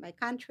went back to my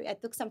country. I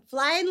took some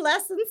flying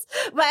lessons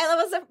while I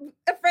was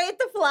afraid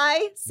to fly.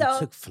 You So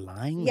took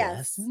flying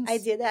yes, I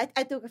lessons? did.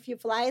 I took a few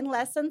flying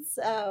lessons,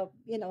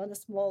 on a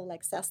small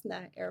like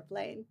Cessna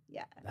airplane.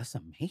 Yeah. That's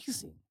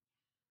amazing.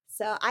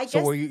 So I So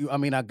just, were you, I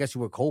mean, I guess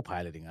you were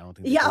co-piloting. I don't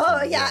think they yeah, put you oh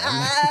in the yeah.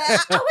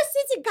 I was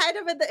sitting kind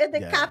of in the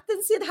Yeah.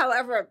 captain's seat.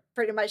 However,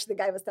 pretty much the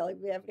guy was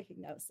telling me everything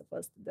I was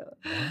supposed to do.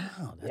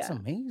 Wow, that's Yeah.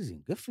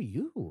 amazing. Good for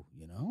you,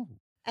 you know?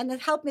 And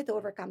it helped me to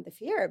overcome the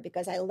fear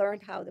because I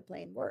learned how the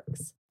plane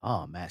works.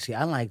 Oh man, see,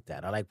 I like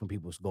that. I like when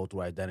people go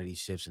through identity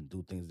shifts and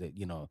do things that,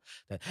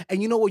 that.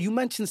 And you know what? You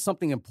mentioned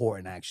something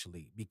important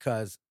actually,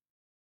 because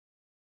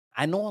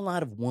I know a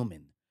lot of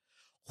women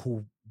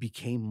who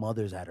became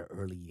mothers at an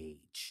early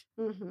age.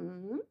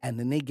 Mm-hmm. And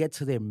then they get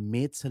to their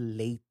mid to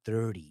late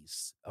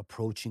 30s,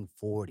 approaching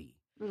 40.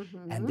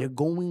 Mm-hmm. And they're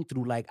going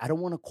through, like, I don't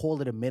want to call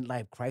it a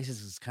midlife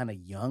crisis. It's kind of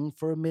young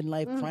for a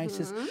midlife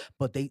crisis, Mm-hmm.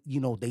 but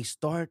they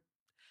start,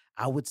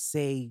 I would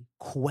say,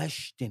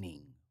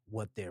 questioning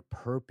what their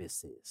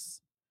purpose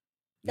is.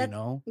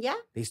 Yeah.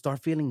 They start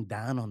feeling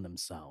down on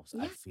themselves.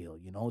 I Yeah. feel,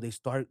 they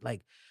start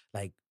like,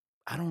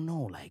 I don't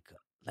know,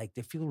 like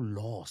they feel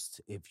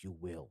lost, if you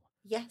will.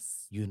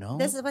 Yes. You know?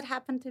 This is what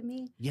happened to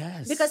me.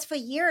 Yes. Because for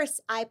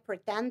years I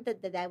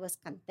pretended that I was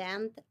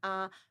content,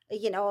 and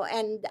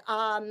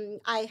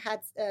I had,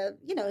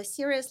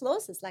 serious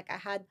losses. Like I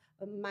had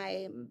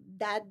my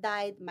dad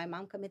died, my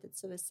mom committed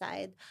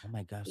suicide. Oh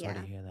my God, sorry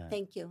to hear that.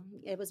 Thank you.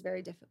 It was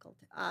very difficult.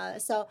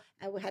 So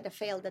we had a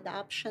failed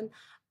adoption.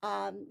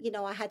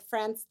 I had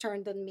friends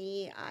turned on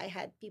me. I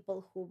had people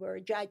who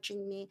were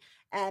judging me,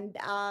 and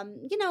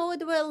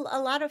there were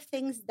a lot of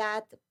things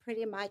that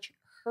pretty much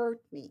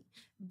hurt me.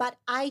 But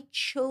I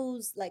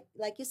chose, like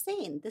you're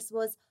saying, this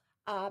was.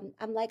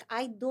 I'm like,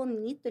 I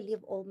don't need to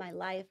live all my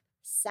life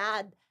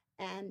sad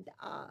and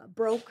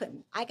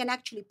broken. I can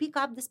actually pick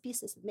up these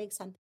pieces and make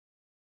something.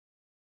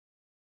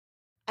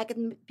 I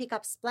can pick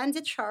up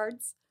splendid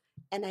shards,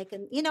 and I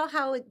can,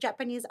 how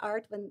Japanese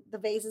art, when the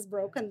vase is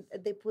broken,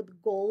 they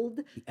put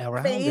gold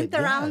paint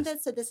around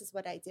it. So this is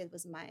what I did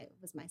was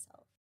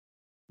myself.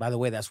 By the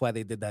way, that's why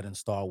they did that in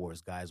Star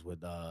Wars, guys,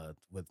 with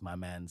my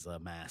man's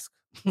mask.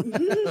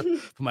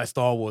 For my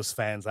Star Wars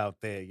fans out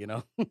there,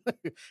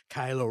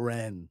 Kylo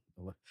Ren.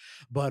 But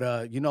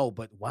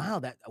but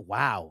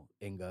wow,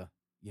 Inga,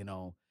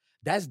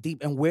 that's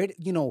deep. And where,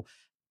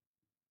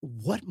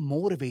 what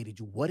motivated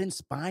you? What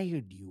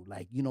inspired you?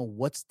 Like,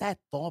 what's that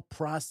thought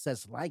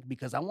process like?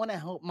 Because I want to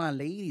help my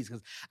ladies,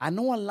 because I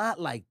know a lot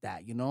like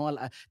that,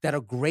 that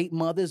are great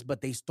mothers,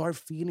 but they start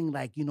feeling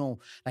like,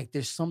 like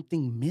there's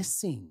something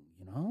missing,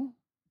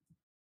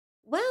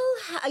 Well,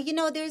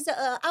 there's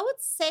I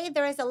would say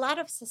there is a lot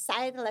of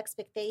societal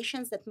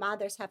expectations that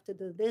mothers have to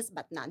do this,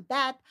 but not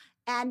that.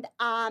 And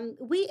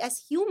we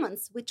as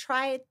humans, we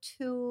try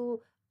to,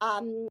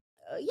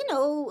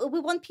 we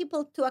want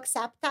people to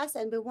accept us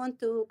and we want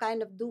to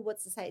kind of do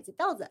what society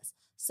tells us.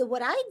 So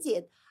what I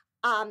did,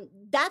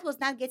 that was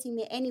not getting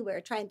me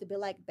anywhere trying to be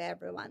like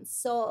everyone.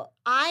 So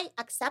I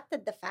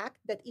accepted the fact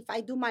that if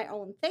I do my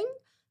own thing,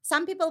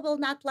 some people will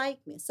not like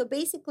me. So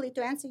basically,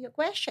 to answer your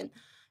question,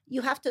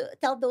 you have to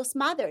tell those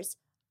mothers,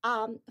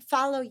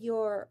 follow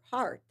your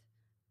heart.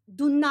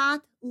 Do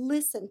not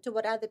listen to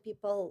what other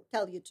people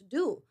tell you to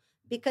do,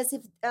 because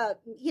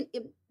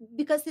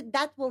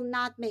that will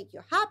not make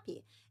you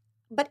happy.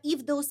 But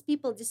if those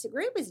people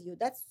disagree with you,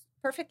 that's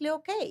perfectly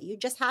okay. You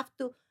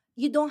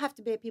don't have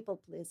to be a people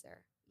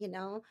pleaser. You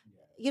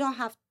don't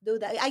have to do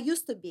that. I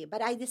used to be,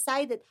 but I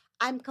decided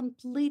I'm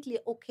completely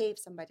okay if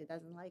somebody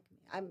doesn't like me.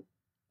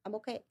 I'm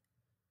okay.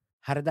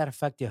 How did that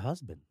affect your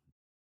husband?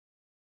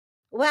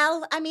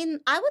 Well, I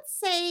mean, I would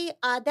say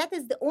that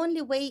is the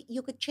only way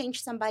you could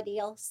change somebody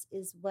else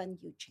is when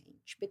you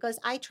change. Because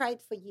I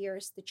tried for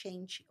years to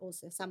change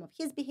also some of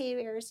his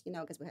behaviors,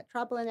 because we had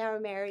trouble in our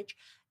marriage.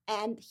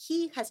 And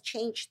he has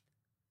changed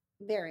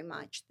very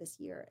much this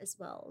year as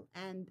well,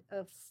 and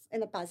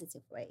in a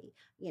positive way.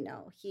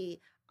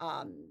 He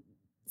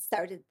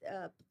started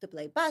to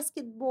play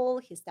basketball.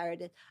 He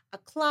started a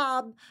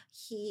club.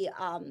 He,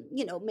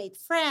 made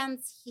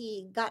friends.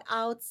 He got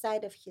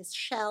outside of his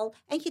shell,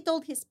 and he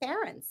told his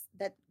parents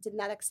that did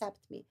not accept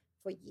me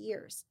for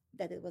years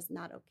that it was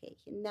not okay.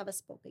 He never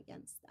spoke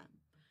against them,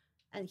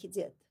 and he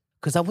did.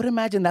 Because I would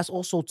imagine that's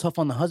also tough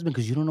on the husband,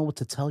 because you don't know what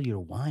to tell your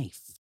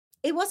wife.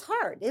 It was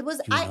hard. It was,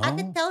 I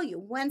can tell you,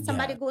 when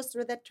somebody goes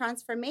through that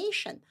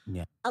transformation,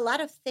 a lot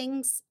of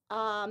things,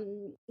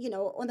 on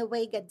the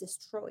way get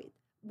destroyed.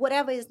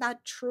 Whatever is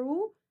not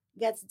true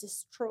gets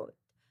destroyed.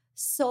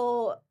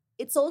 So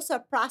it's also a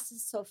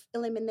process of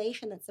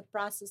elimination. It's a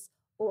process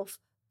of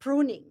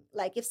pruning.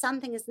 Like if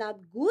something is not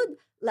good,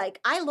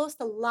 like I lost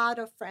a lot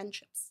of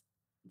friendships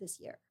this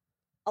year,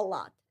 a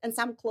lot. and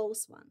some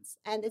close ones.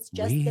 And it's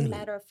just a Really?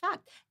 matter of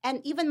fact.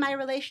 And even my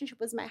relationship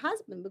with my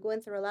husband, we're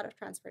going through a lot of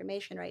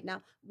transformation right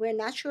now. We're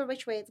not sure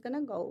which way it's going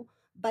to go.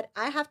 But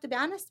I have to be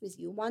honest with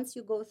you. Once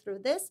you go through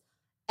this,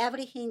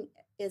 everything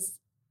is,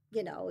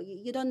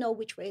 you don't know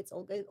which way it's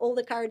all going. All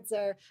the cards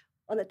are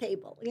on the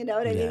table. You know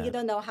what I mean? Yeah. You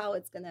don't know how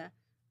it's going to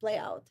play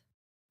out.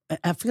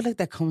 I feel like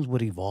that comes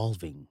with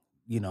evolving.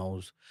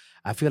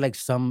 I feel like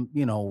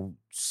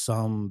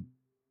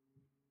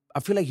I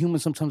feel like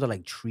humans sometimes are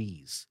like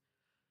trees.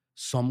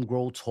 Some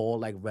grow tall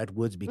like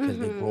redwoods because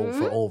they grow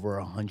for Mm-hmm.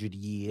 over 100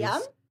 Yeah.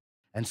 years,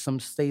 and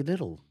some stay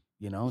little.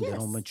 They don't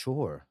Yes.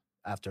 mature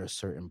after a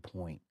certain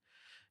point.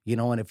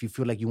 And if you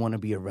feel like you want to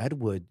be a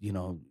redwood,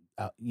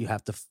 you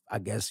have to. I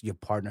guess your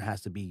partner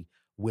has to be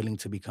willing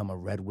to become a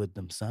redwood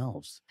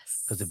themselves,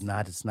 because if Yes.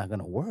 not, it's not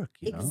gonna work.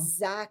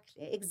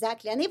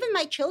 Exactly. And even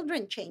my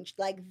children changed.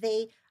 Like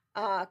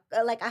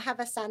I have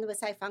a son with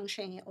high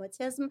functioning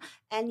autism,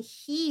 and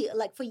he,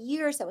 like, for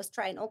years I was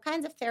trying all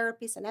kinds of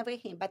therapies and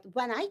everything. But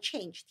when I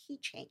changed, he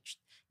changed.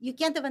 You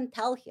can't even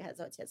tell he has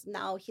autism.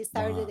 Now he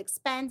started Wow,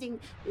 expanding,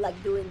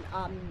 like doing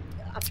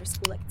after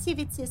school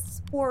activities,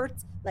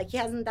 sports. Like he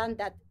hasn't done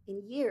that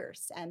in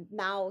years. And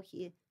now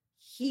he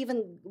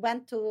even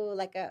went to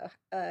like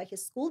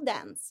his school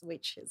dance,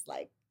 which is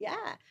like,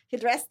 yeah, he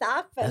dressed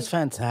up that's and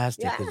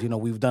fantastic. yeah. Because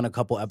we've done a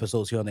couple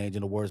episodes here on the Age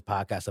of the Words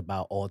podcast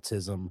about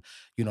autism.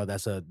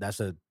 That's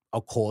a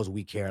cause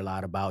we care a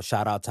lot about.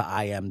 Shout out to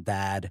I Am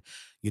Dad,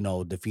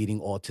 defeating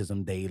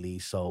autism daily.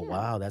 So Yeah.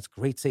 wow, that's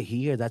great to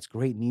hear. That's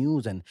great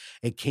news. And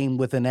it came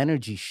with an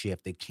energy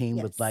shift. It came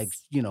with, like,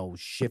 Yes.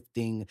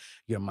 shifting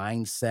your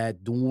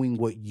mindset, doing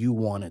what you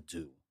want to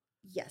do,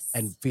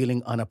 and Yes.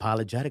 feeling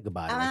unapologetic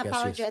about it. I I'm guess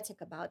unapologetic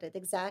about it.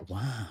 Exactly.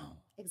 wow,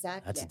 that's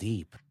Exactly.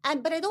 deep.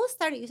 But it all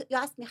started. You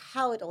asked me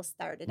how it all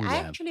started. I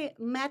Yeah. actually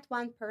met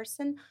one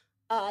person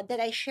that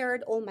I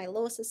shared all my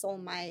losses, all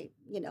my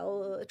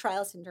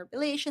trials and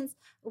tribulations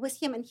with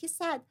him, and he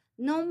said,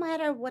 "No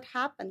matter what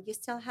happened, you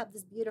still have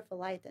this beautiful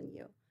light in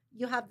you.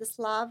 You have this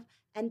love,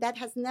 and that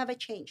has never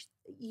changed.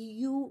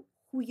 You,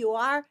 who you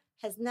are,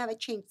 has never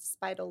changed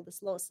despite all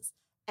these losses."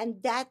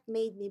 And that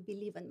made me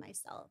believe in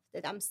myself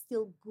that I'm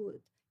still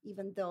good,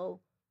 even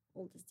though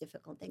all these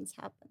difficult things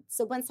happen.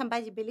 So when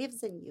somebody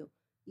believes in you,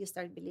 you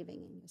start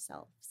believing in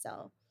yourself.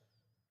 So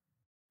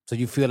So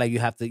you feel like you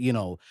have to,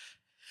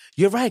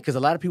 you're right, because a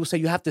lot of people say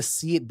you have to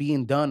see it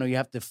being done, or you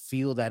have to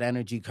feel that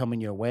energy coming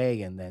your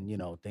way, and then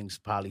things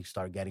probably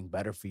start getting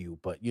better for you.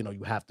 But you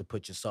have to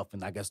put yourself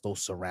in, I guess,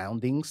 those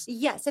surroundings,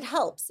 yes, it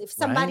helps if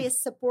somebody right?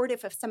 is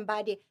supportive, if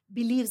somebody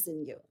believes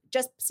in you,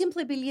 just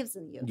simply believes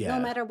in you, no Yeah.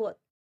 matter what.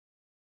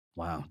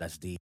 Wow, that's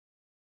deep.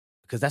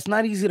 Because that's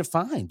not easy to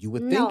find. You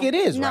would think No, it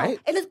is, no, right?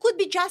 and it could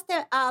be just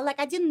like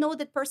I didn't know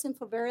that person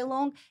for very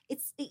long.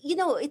 It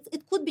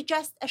could be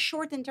just a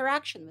short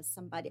interaction with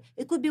somebody.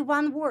 It could be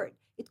one word.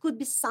 It could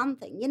be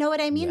something. You know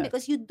what I mean? Yes.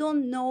 Because you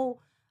don't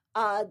know.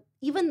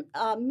 Even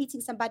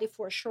meeting somebody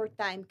for a short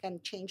time can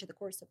change the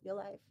course of your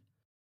life.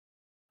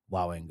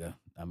 Wow, Inga.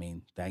 I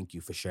mean, thank you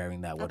for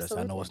sharing that with us. I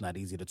know Absolutely. it's not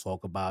easy to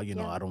talk about.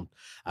 Yeah. I don't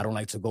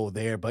like to go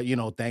there, but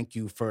thank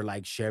you for,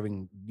 like,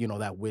 sharing,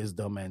 that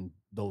wisdom and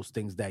those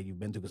things that you've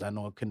been through, because I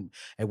know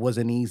it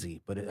wasn't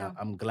easy, but No.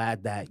 I'm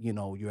glad that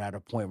you're at a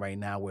point right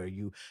now where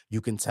you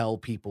can tell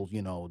people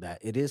that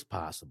it is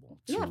possible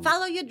Yeah, to.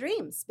 follow your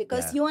dreams,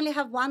 because Yeah. you only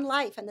have one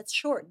life and it's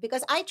short.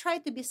 Because I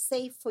tried to be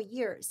safe for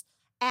years.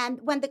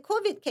 And when the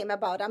COVID came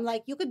about, I'm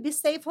like, you could be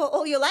safe for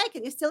all you like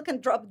and you still can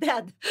drop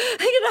dead.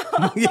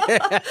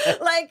 Yeah.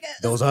 Like,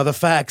 Those are the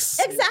facts.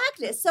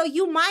 exactly. So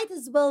you might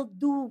as well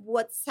do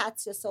what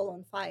sets your soul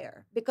on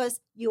fire,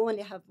 because you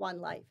only have one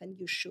life and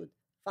you should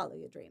follow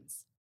your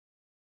dreams.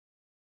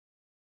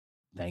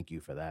 Thank you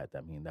for that.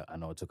 I mean, I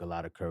know it took a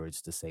lot of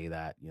courage to say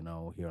that,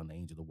 here on the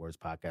Angel of the Words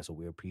podcast. So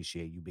we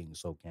appreciate you being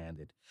so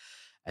candid.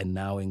 And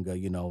now, Inga,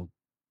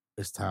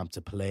 it's time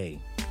to play.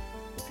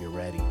 If you're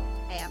ready,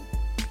 I am.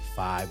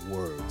 5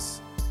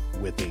 words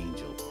with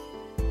Angel.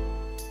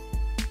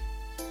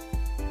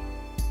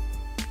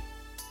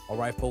 All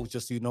right, folks,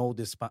 just so you know,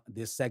 this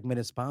segment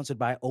is sponsored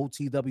by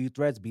OTW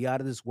Threads, Be Out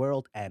of This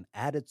World, and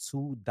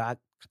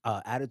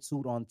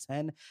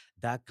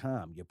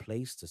attitudeon10.com, your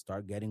place to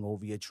start getting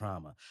over your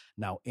trauma.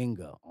 Now,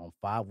 Inga, on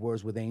 5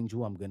 words with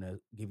Angel, I'm going to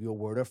give you a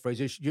word or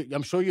phrase.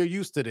 I'm sure you're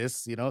used to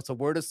this. It's a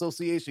word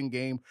association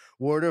game.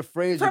 Word or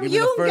phrase. From you give me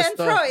Jung the first and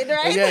Freud,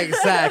 right? Yeah,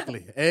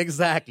 exactly.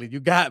 Exactly. You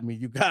got me,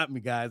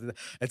 guys.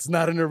 It's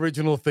not an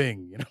original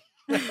thing.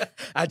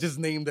 I just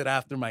named it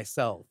after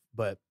myself,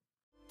 but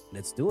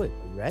let's do it.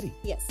 Are you ready?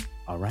 Yes.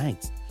 All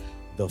right.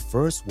 The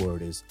first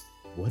word is,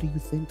 what do you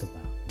think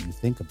about when you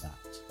think about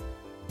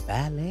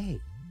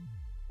ballet?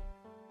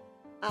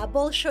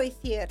 Bolshoi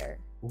Theater.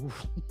 Ooh.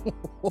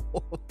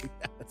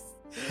 Yes.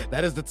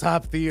 That is the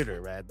top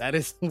theater, man. That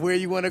is where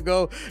you want to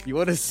go. You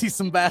want to see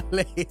some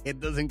ballet. It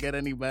doesn't get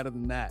any better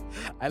than that.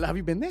 Have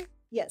you been there?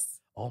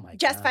 Yes. Oh, my God.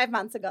 Just 5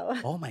 months ago.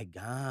 Oh, my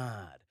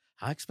God.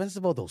 How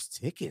expensive are those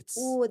tickets?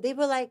 Oh, they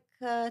were like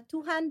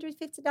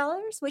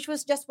 $250, which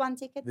was just one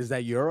ticket. Is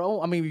that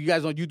euro? I mean,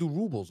 you do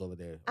rubles over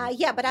there.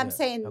 Yeah, but I'm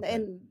saying okay.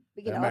 in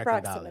In American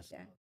approximate. dollars.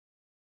 Yeah.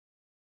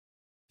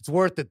 It's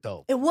worth it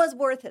though. It was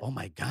worth it. Oh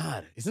my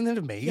God. Isn't it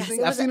amazing? Yes, it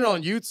I've was seen it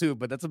on YouTube,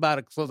 but that's about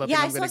as close I think Yeah,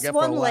 I I'm saw going to get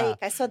for a Swan while. Lake.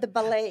 I saw the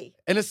ballet.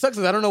 And it sucks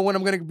because I don't know when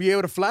I'm going to be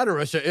able to fly to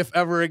Russia, if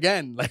ever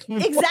again. Like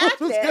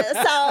Exactly.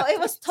 So it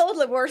was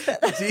totally worth it.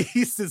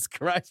 Jesus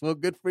Christ. Well,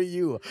 good for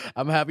you.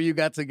 I'm happy you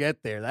got to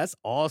get there. That's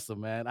awesome,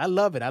 man. I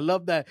love it. I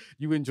love that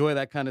you enjoy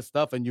that kind of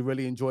stuff and you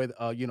really enjoy,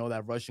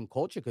 that Russian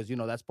culture because,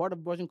 that's part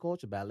of Russian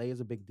culture. Ballet is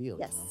a big deal.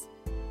 Yes.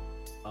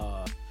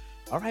 All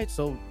right.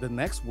 So the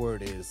next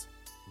word is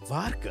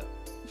vodka.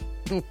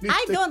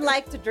 I don't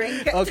like to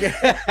drink. Okay.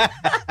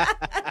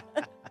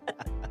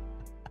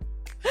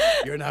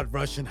 You're not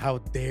Russian. How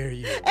dare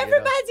you?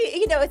 Everybody,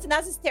 it's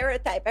not a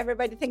stereotype.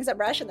 Everybody thinks I'm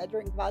Russian. I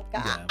drink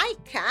vodka. Yeah. I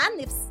can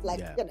if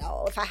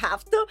if I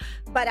have to,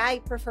 but I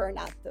prefer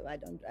not to. I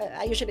don't.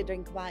 I usually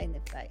drink wine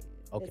if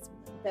it's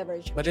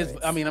beverage. But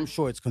I'm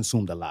sure it's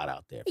consumed a lot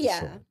out there. For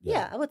sure.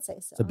 Yeah, I would say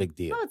so. It's a big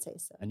deal. I would say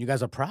so. And you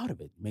guys are proud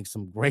of it. Make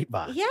some great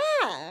vodka.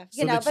 Yeah,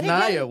 So the but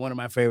Chnaya, again, one of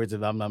my favorites,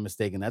 if I'm not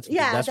mistaken. That's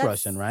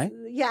Russian, right?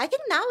 Yeah, I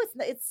think now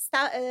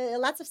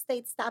lots of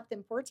states stopped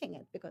importing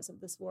it because of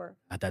this war.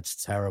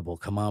 That's terrible.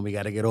 Come on, we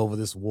got to get over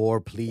this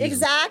war, please.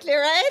 Exactly,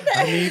 right?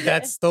 I need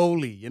that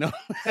Stoli,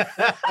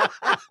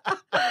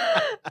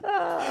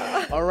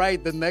 All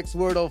right, the next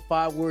word of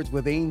 5 words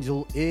with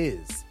Angel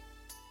is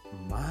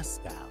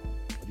Moscow.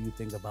 What do you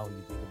think about when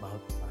you think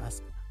about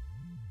Moscow?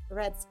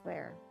 Red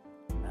Square.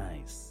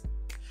 Nice.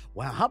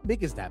 Wow, how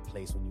big is that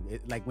place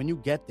when you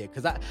get there?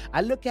 Because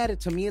I look at it,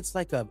 to me, it's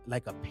like a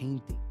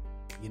painting.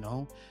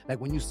 Like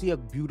when you see a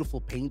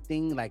beautiful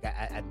painting, like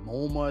at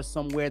MoMA or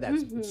somewhere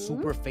that's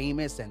super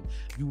famous, and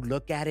you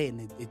look at it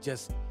and it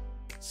just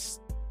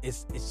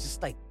it's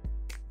just like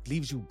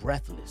leaves you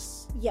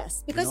breathless.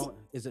 Yes, because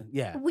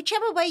yeah.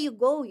 Whichever way you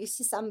go, you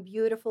see some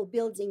beautiful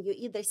building. You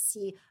either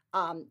see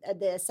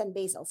the St.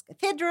 Basil's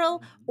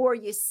Cathedral, or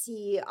you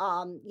see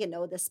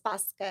the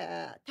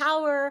Spasska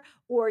Tower,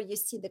 or you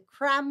see the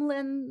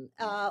Kremlin,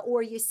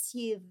 or you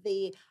see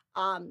the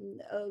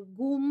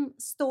GUM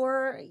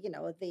store,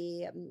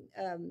 the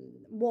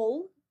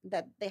mall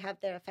that they have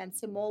their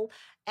fancy mall,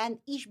 and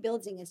each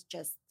building is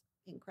just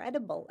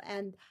incredible.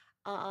 And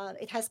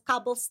it has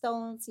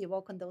cobblestones. You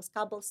walk on those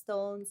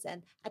cobblestones,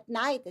 and at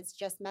night it's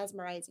just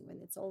mesmerizing when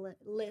it's all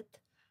lit.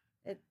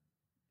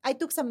 I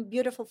took some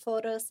beautiful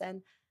photos,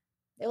 and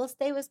they will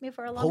stay with me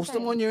for a long time. Post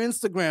them on your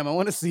Instagram. I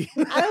want to see.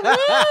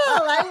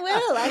 I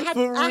will.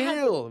 For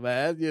real,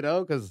 man.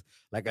 Because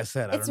like I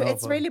said,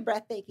 it's really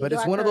breathtaking. But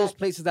it's one of those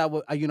places that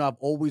I've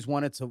always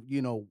wanted to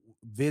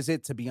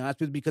visit. To be honest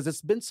with you, because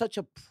it's been such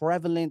a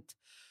prevalent.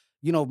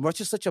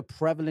 Russia's such a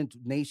prevalent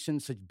nation,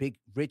 such big,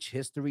 rich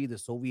history, the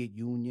Soviet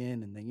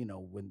Union. And then,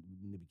 when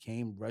it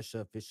became Russia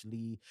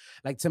officially,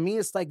 like to me,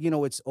 it's like,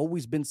 it's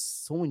always been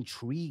so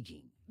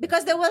intriguing.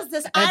 Because there was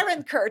this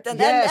Iron Curtain.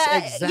 Yes,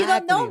 and exactly. You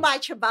don't know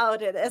much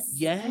about it as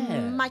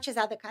Yeah. much as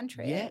other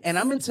countries. Yeah. And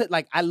I'm into,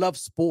 I love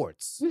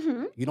sports.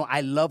 Mhm.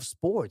 I love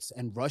sports.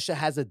 And Russia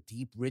has a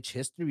deep, rich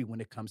history when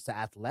it comes to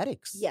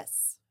athletics.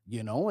 Yes.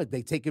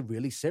 They take it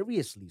really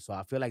seriously. So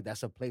I feel like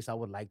that's a place I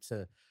would like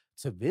to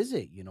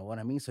visit, you know what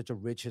I mean? Such a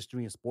rich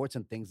history in sports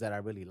and things that I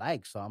really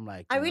like. So I'm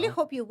like, I really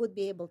hope you would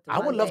be able to. I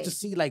would one love day. to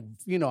see, I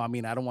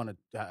don't want to,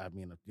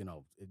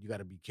 you got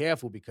to be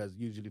careful because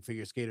usually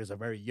figure skaters are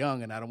very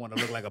young and I don't want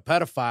to look like a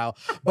pedophile,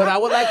 but I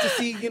would like to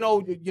see,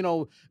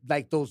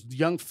 like those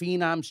young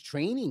phenoms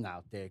training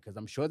out there because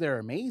I'm sure they're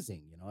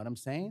amazing. You know what I'm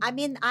saying? I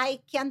mean, I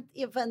can't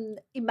even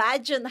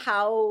imagine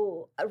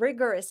how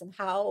rigorous and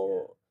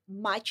how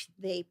much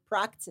they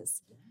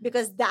practice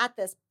because that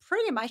is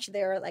pretty much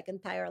their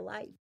entire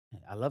life.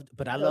 I love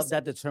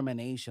that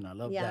determination. I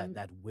love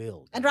that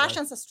will. And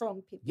Russians are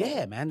strong people.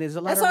 Yeah, man. There's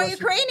a lot. And so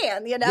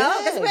Ukrainian,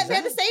 because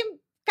we're the same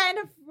kind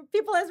of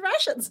people as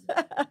Russians.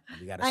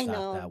 We gotta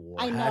stop that war.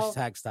 I know.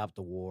 # stop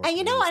the war. And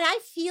and I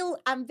feel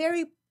I'm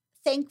very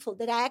thankful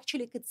that I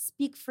actually could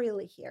speak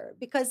freely here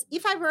because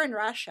if I were in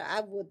Russia,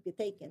 I would be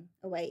taken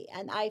away.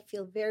 And I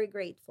feel very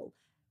grateful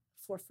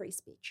for free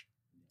speech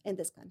in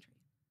this country.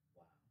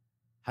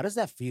 How does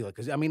that feel?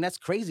 Because, that's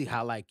crazy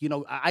how, I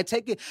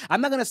take it, I'm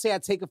not going to say I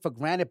take it for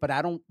granted, but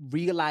I don't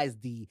realize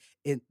the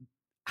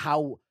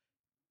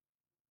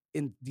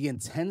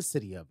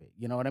intensity of it.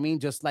 You know what I mean?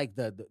 Just like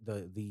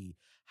the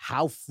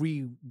how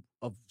free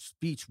of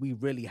speech we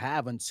really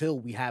have until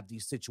we have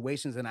these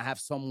situations. And I have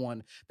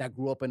someone that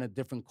grew up in a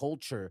different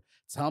culture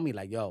tell me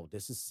yo,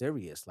 this is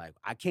serious.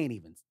 I can't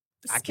even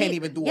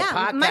do a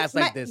podcast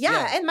like this.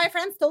 Yeah. And my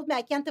friends told me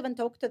I can't even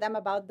talk to them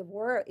about the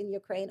war in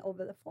Ukraine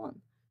over the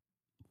phone.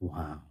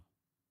 Wow.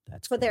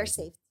 That's for crazy. their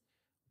safety.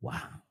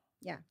 Wow.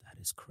 Yeah. That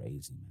is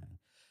crazy, man.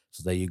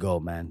 So there you go,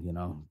 man.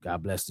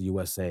 God bless the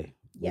USA.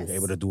 Yes. We're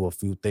able to do a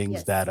few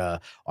things that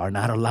are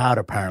not allowed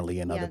apparently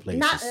in other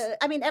places.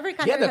 Every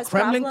country the has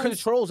Kremlin problems.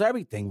 controls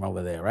everything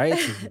over there, right?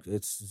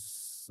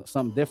 it's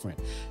something different.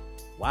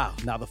 Wow.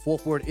 Now the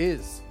fourth word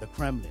is the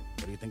Kremlin.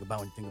 What do you think about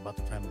when you think about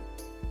the Kremlin?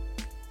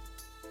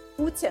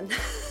 Putin.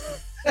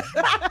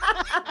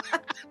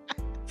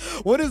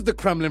 What is the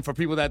Kremlin for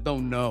people that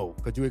don't know?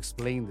 Could you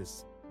explain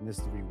this?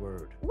 mystery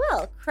word?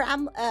 Well,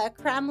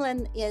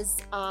 Kremlin is,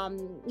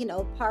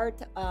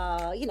 part,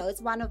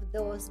 it's one of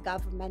those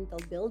governmental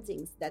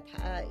buildings that,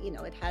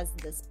 it has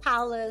this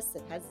palace,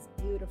 it has this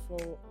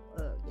beautiful,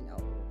 a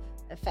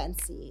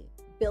fancy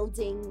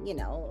building,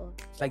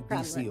 It's like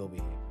DC Kremlin. over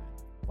here,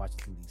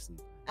 Washington DC.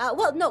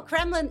 Well, no,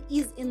 Kremlin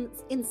is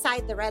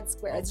inside the Red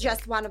Square. It's Okay.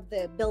 just one of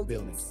the buildings.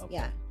 Buildings. Okay.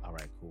 Yeah. All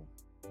right. Cool.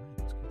 All right,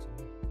 that's good to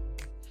know.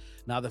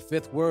 Now the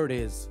fifth word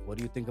is. What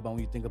do you think about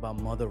when you think about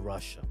Mother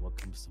Russia? What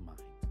comes to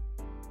mind?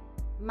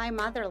 My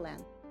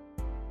motherland.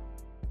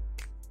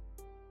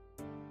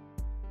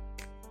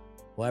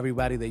 Well,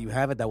 everybody, there you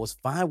have it. That was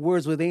 5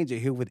 Words with Angel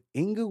here with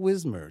Inga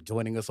Wismer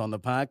joining us on the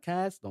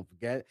podcast. Don't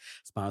forget,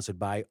 sponsored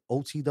by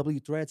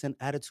OTW Threads and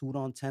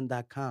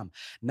AttitudeOn10.com.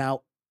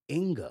 Now,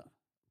 Inga,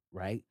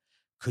 right?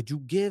 Could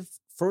you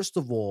first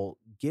of all,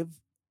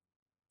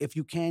 if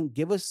you can,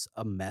 give us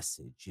a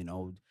message,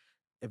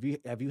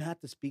 if you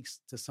had to speak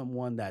to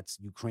someone that's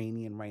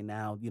Ukrainian right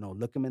now,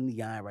 look them in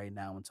the eye right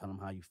now and tell them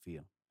how you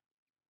feel.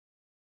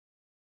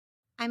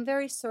 I'm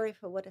very sorry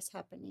for what is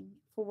happening,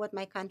 for what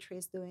my country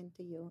is doing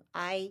to you.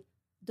 I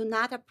do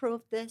not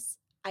approve this.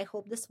 I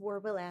hope this war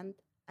will end.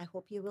 I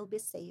hope you will be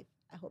safe.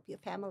 I hope your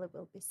family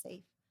will be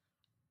safe.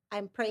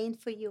 I'm praying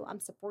for you.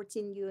 I'm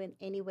supporting you in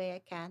any way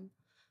I can.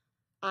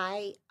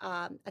 I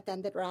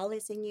attended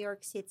rallies in New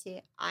York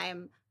City.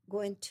 I'm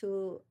going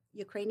to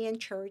Ukrainian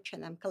church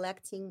and I'm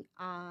collecting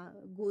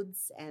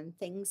goods and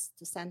things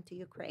to send to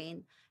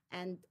Ukraine.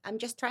 And I'm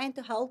just trying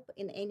to help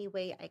in any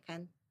way I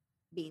can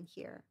being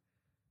here.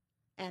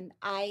 And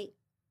I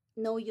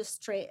know you're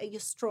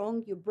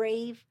strong, you're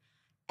brave,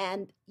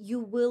 and you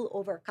will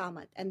overcome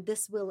it. And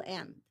this will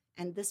end.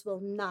 And this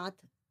will not,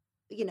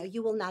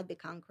 you will not be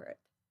conquered.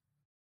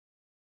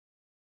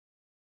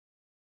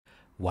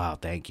 Wow,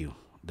 thank you.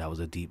 That was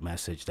a deep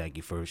message. Thank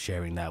you for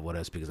sharing that with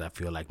us because I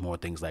feel like more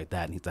things like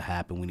that need to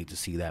happen. We need to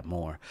see that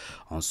more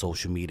on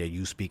social media,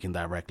 you speaking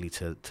directly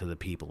to the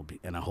people.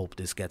 And I hope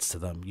this gets to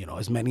them,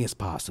 as many as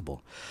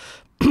possible.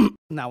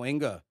 Now,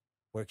 Inga,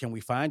 where can we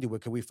find you? Where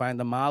can we find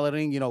the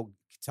modeling?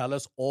 Tell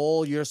us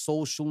all your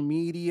social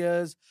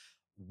medias.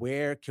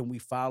 Where can we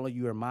follow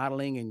your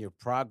modeling and your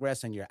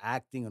progress and your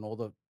acting and all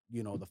the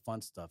the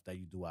fun stuff that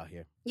you do out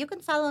here? You can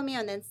follow me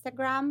on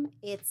Instagram.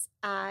 It's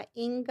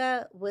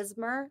Inga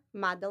Wismer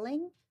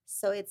Modeling.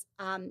 So it's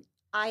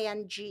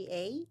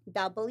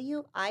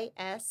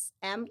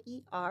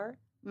INGAWISMER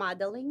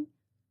Modeling.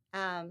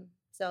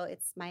 So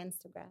it's my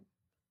Instagram.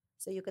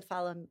 So you could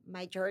follow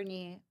my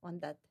journey on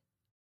that.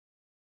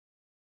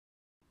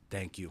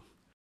 Thank you.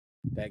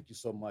 Thank you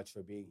so much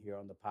for being here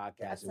on the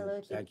podcast.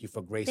 Absolutely. Thank you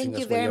for gracing Thank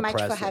us you with very your much for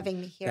presence. having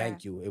me here.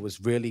 Thank you. It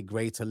was really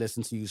great to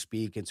listen to you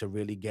speak and to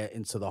really get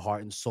into the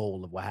heart and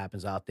soul of what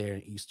happens out there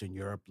in Eastern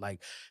Europe.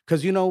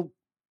 Because,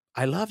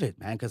 I love it,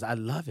 man, because I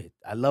love it.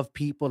 I love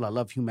people. I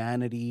love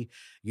humanity.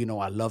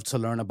 I love to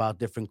learn about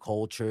different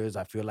cultures.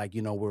 I feel like,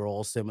 we're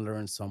all similar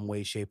in some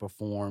way, shape, or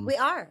form. We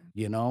are.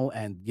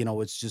 And,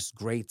 it's just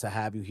great to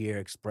have you here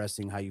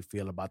expressing how you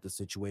feel about the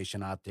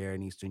situation out there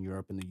in Eastern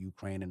Europe and the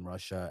Ukraine and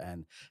Russia.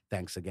 And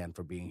thanks again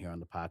for being here on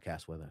the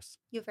podcast with us.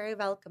 You're very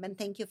welcome. And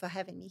thank you for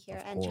having me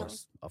here, Angel.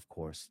 Of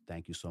course.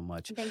 Thank you so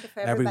much. And thank you for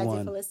everybody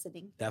Everyone, for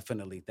listening.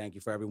 Definitely. Thank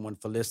you for everyone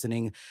for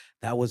listening.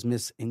 That was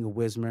Miss Inga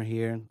Wismer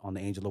here on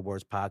the Angel of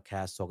Words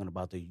podcast, talking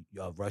about the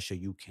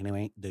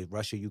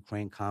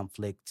Russia-Ukraine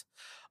conflict,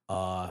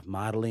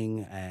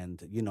 modeling,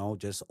 and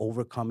just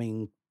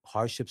overcoming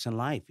hardships in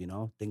life.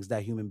 Things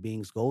that human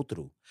beings go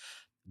through.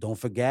 Don't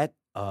forget,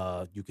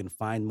 you can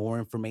find more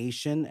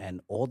information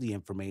and all the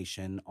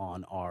information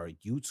on our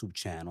YouTube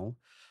channel,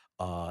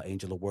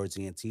 Angel of Words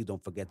ENT.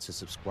 Don't forget to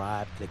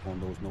subscribe, click on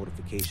those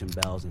notification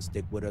bells, and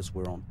stick with us.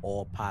 We're on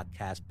all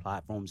podcast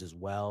platforms as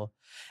well.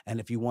 And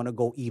if you want to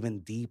go even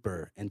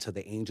deeper into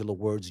the Angel of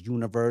Words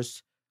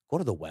universe, go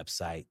to the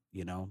website.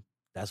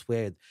 That's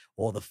where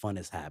all the fun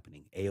is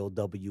happening.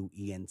 AOWENT.com.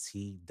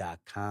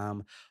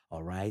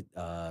 All right.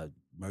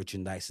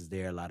 Merchandise is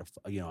there. A lot of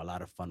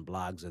fun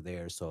blogs are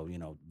there. So,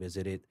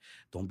 visit it.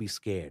 Don't be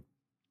scared.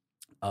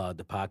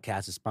 The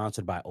podcast is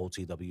sponsored by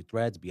OTW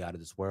Threads, Be Out of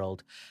This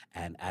World,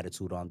 and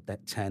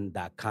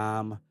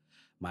AttitudeOn10.com.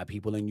 My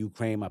people in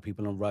Ukraine, my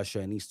people in Russia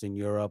and Eastern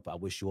Europe, I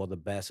wish you all the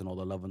best and all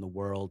the love in the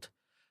world.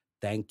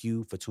 Thank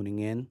you for tuning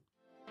in.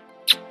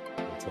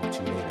 We'll talk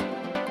to you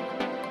later.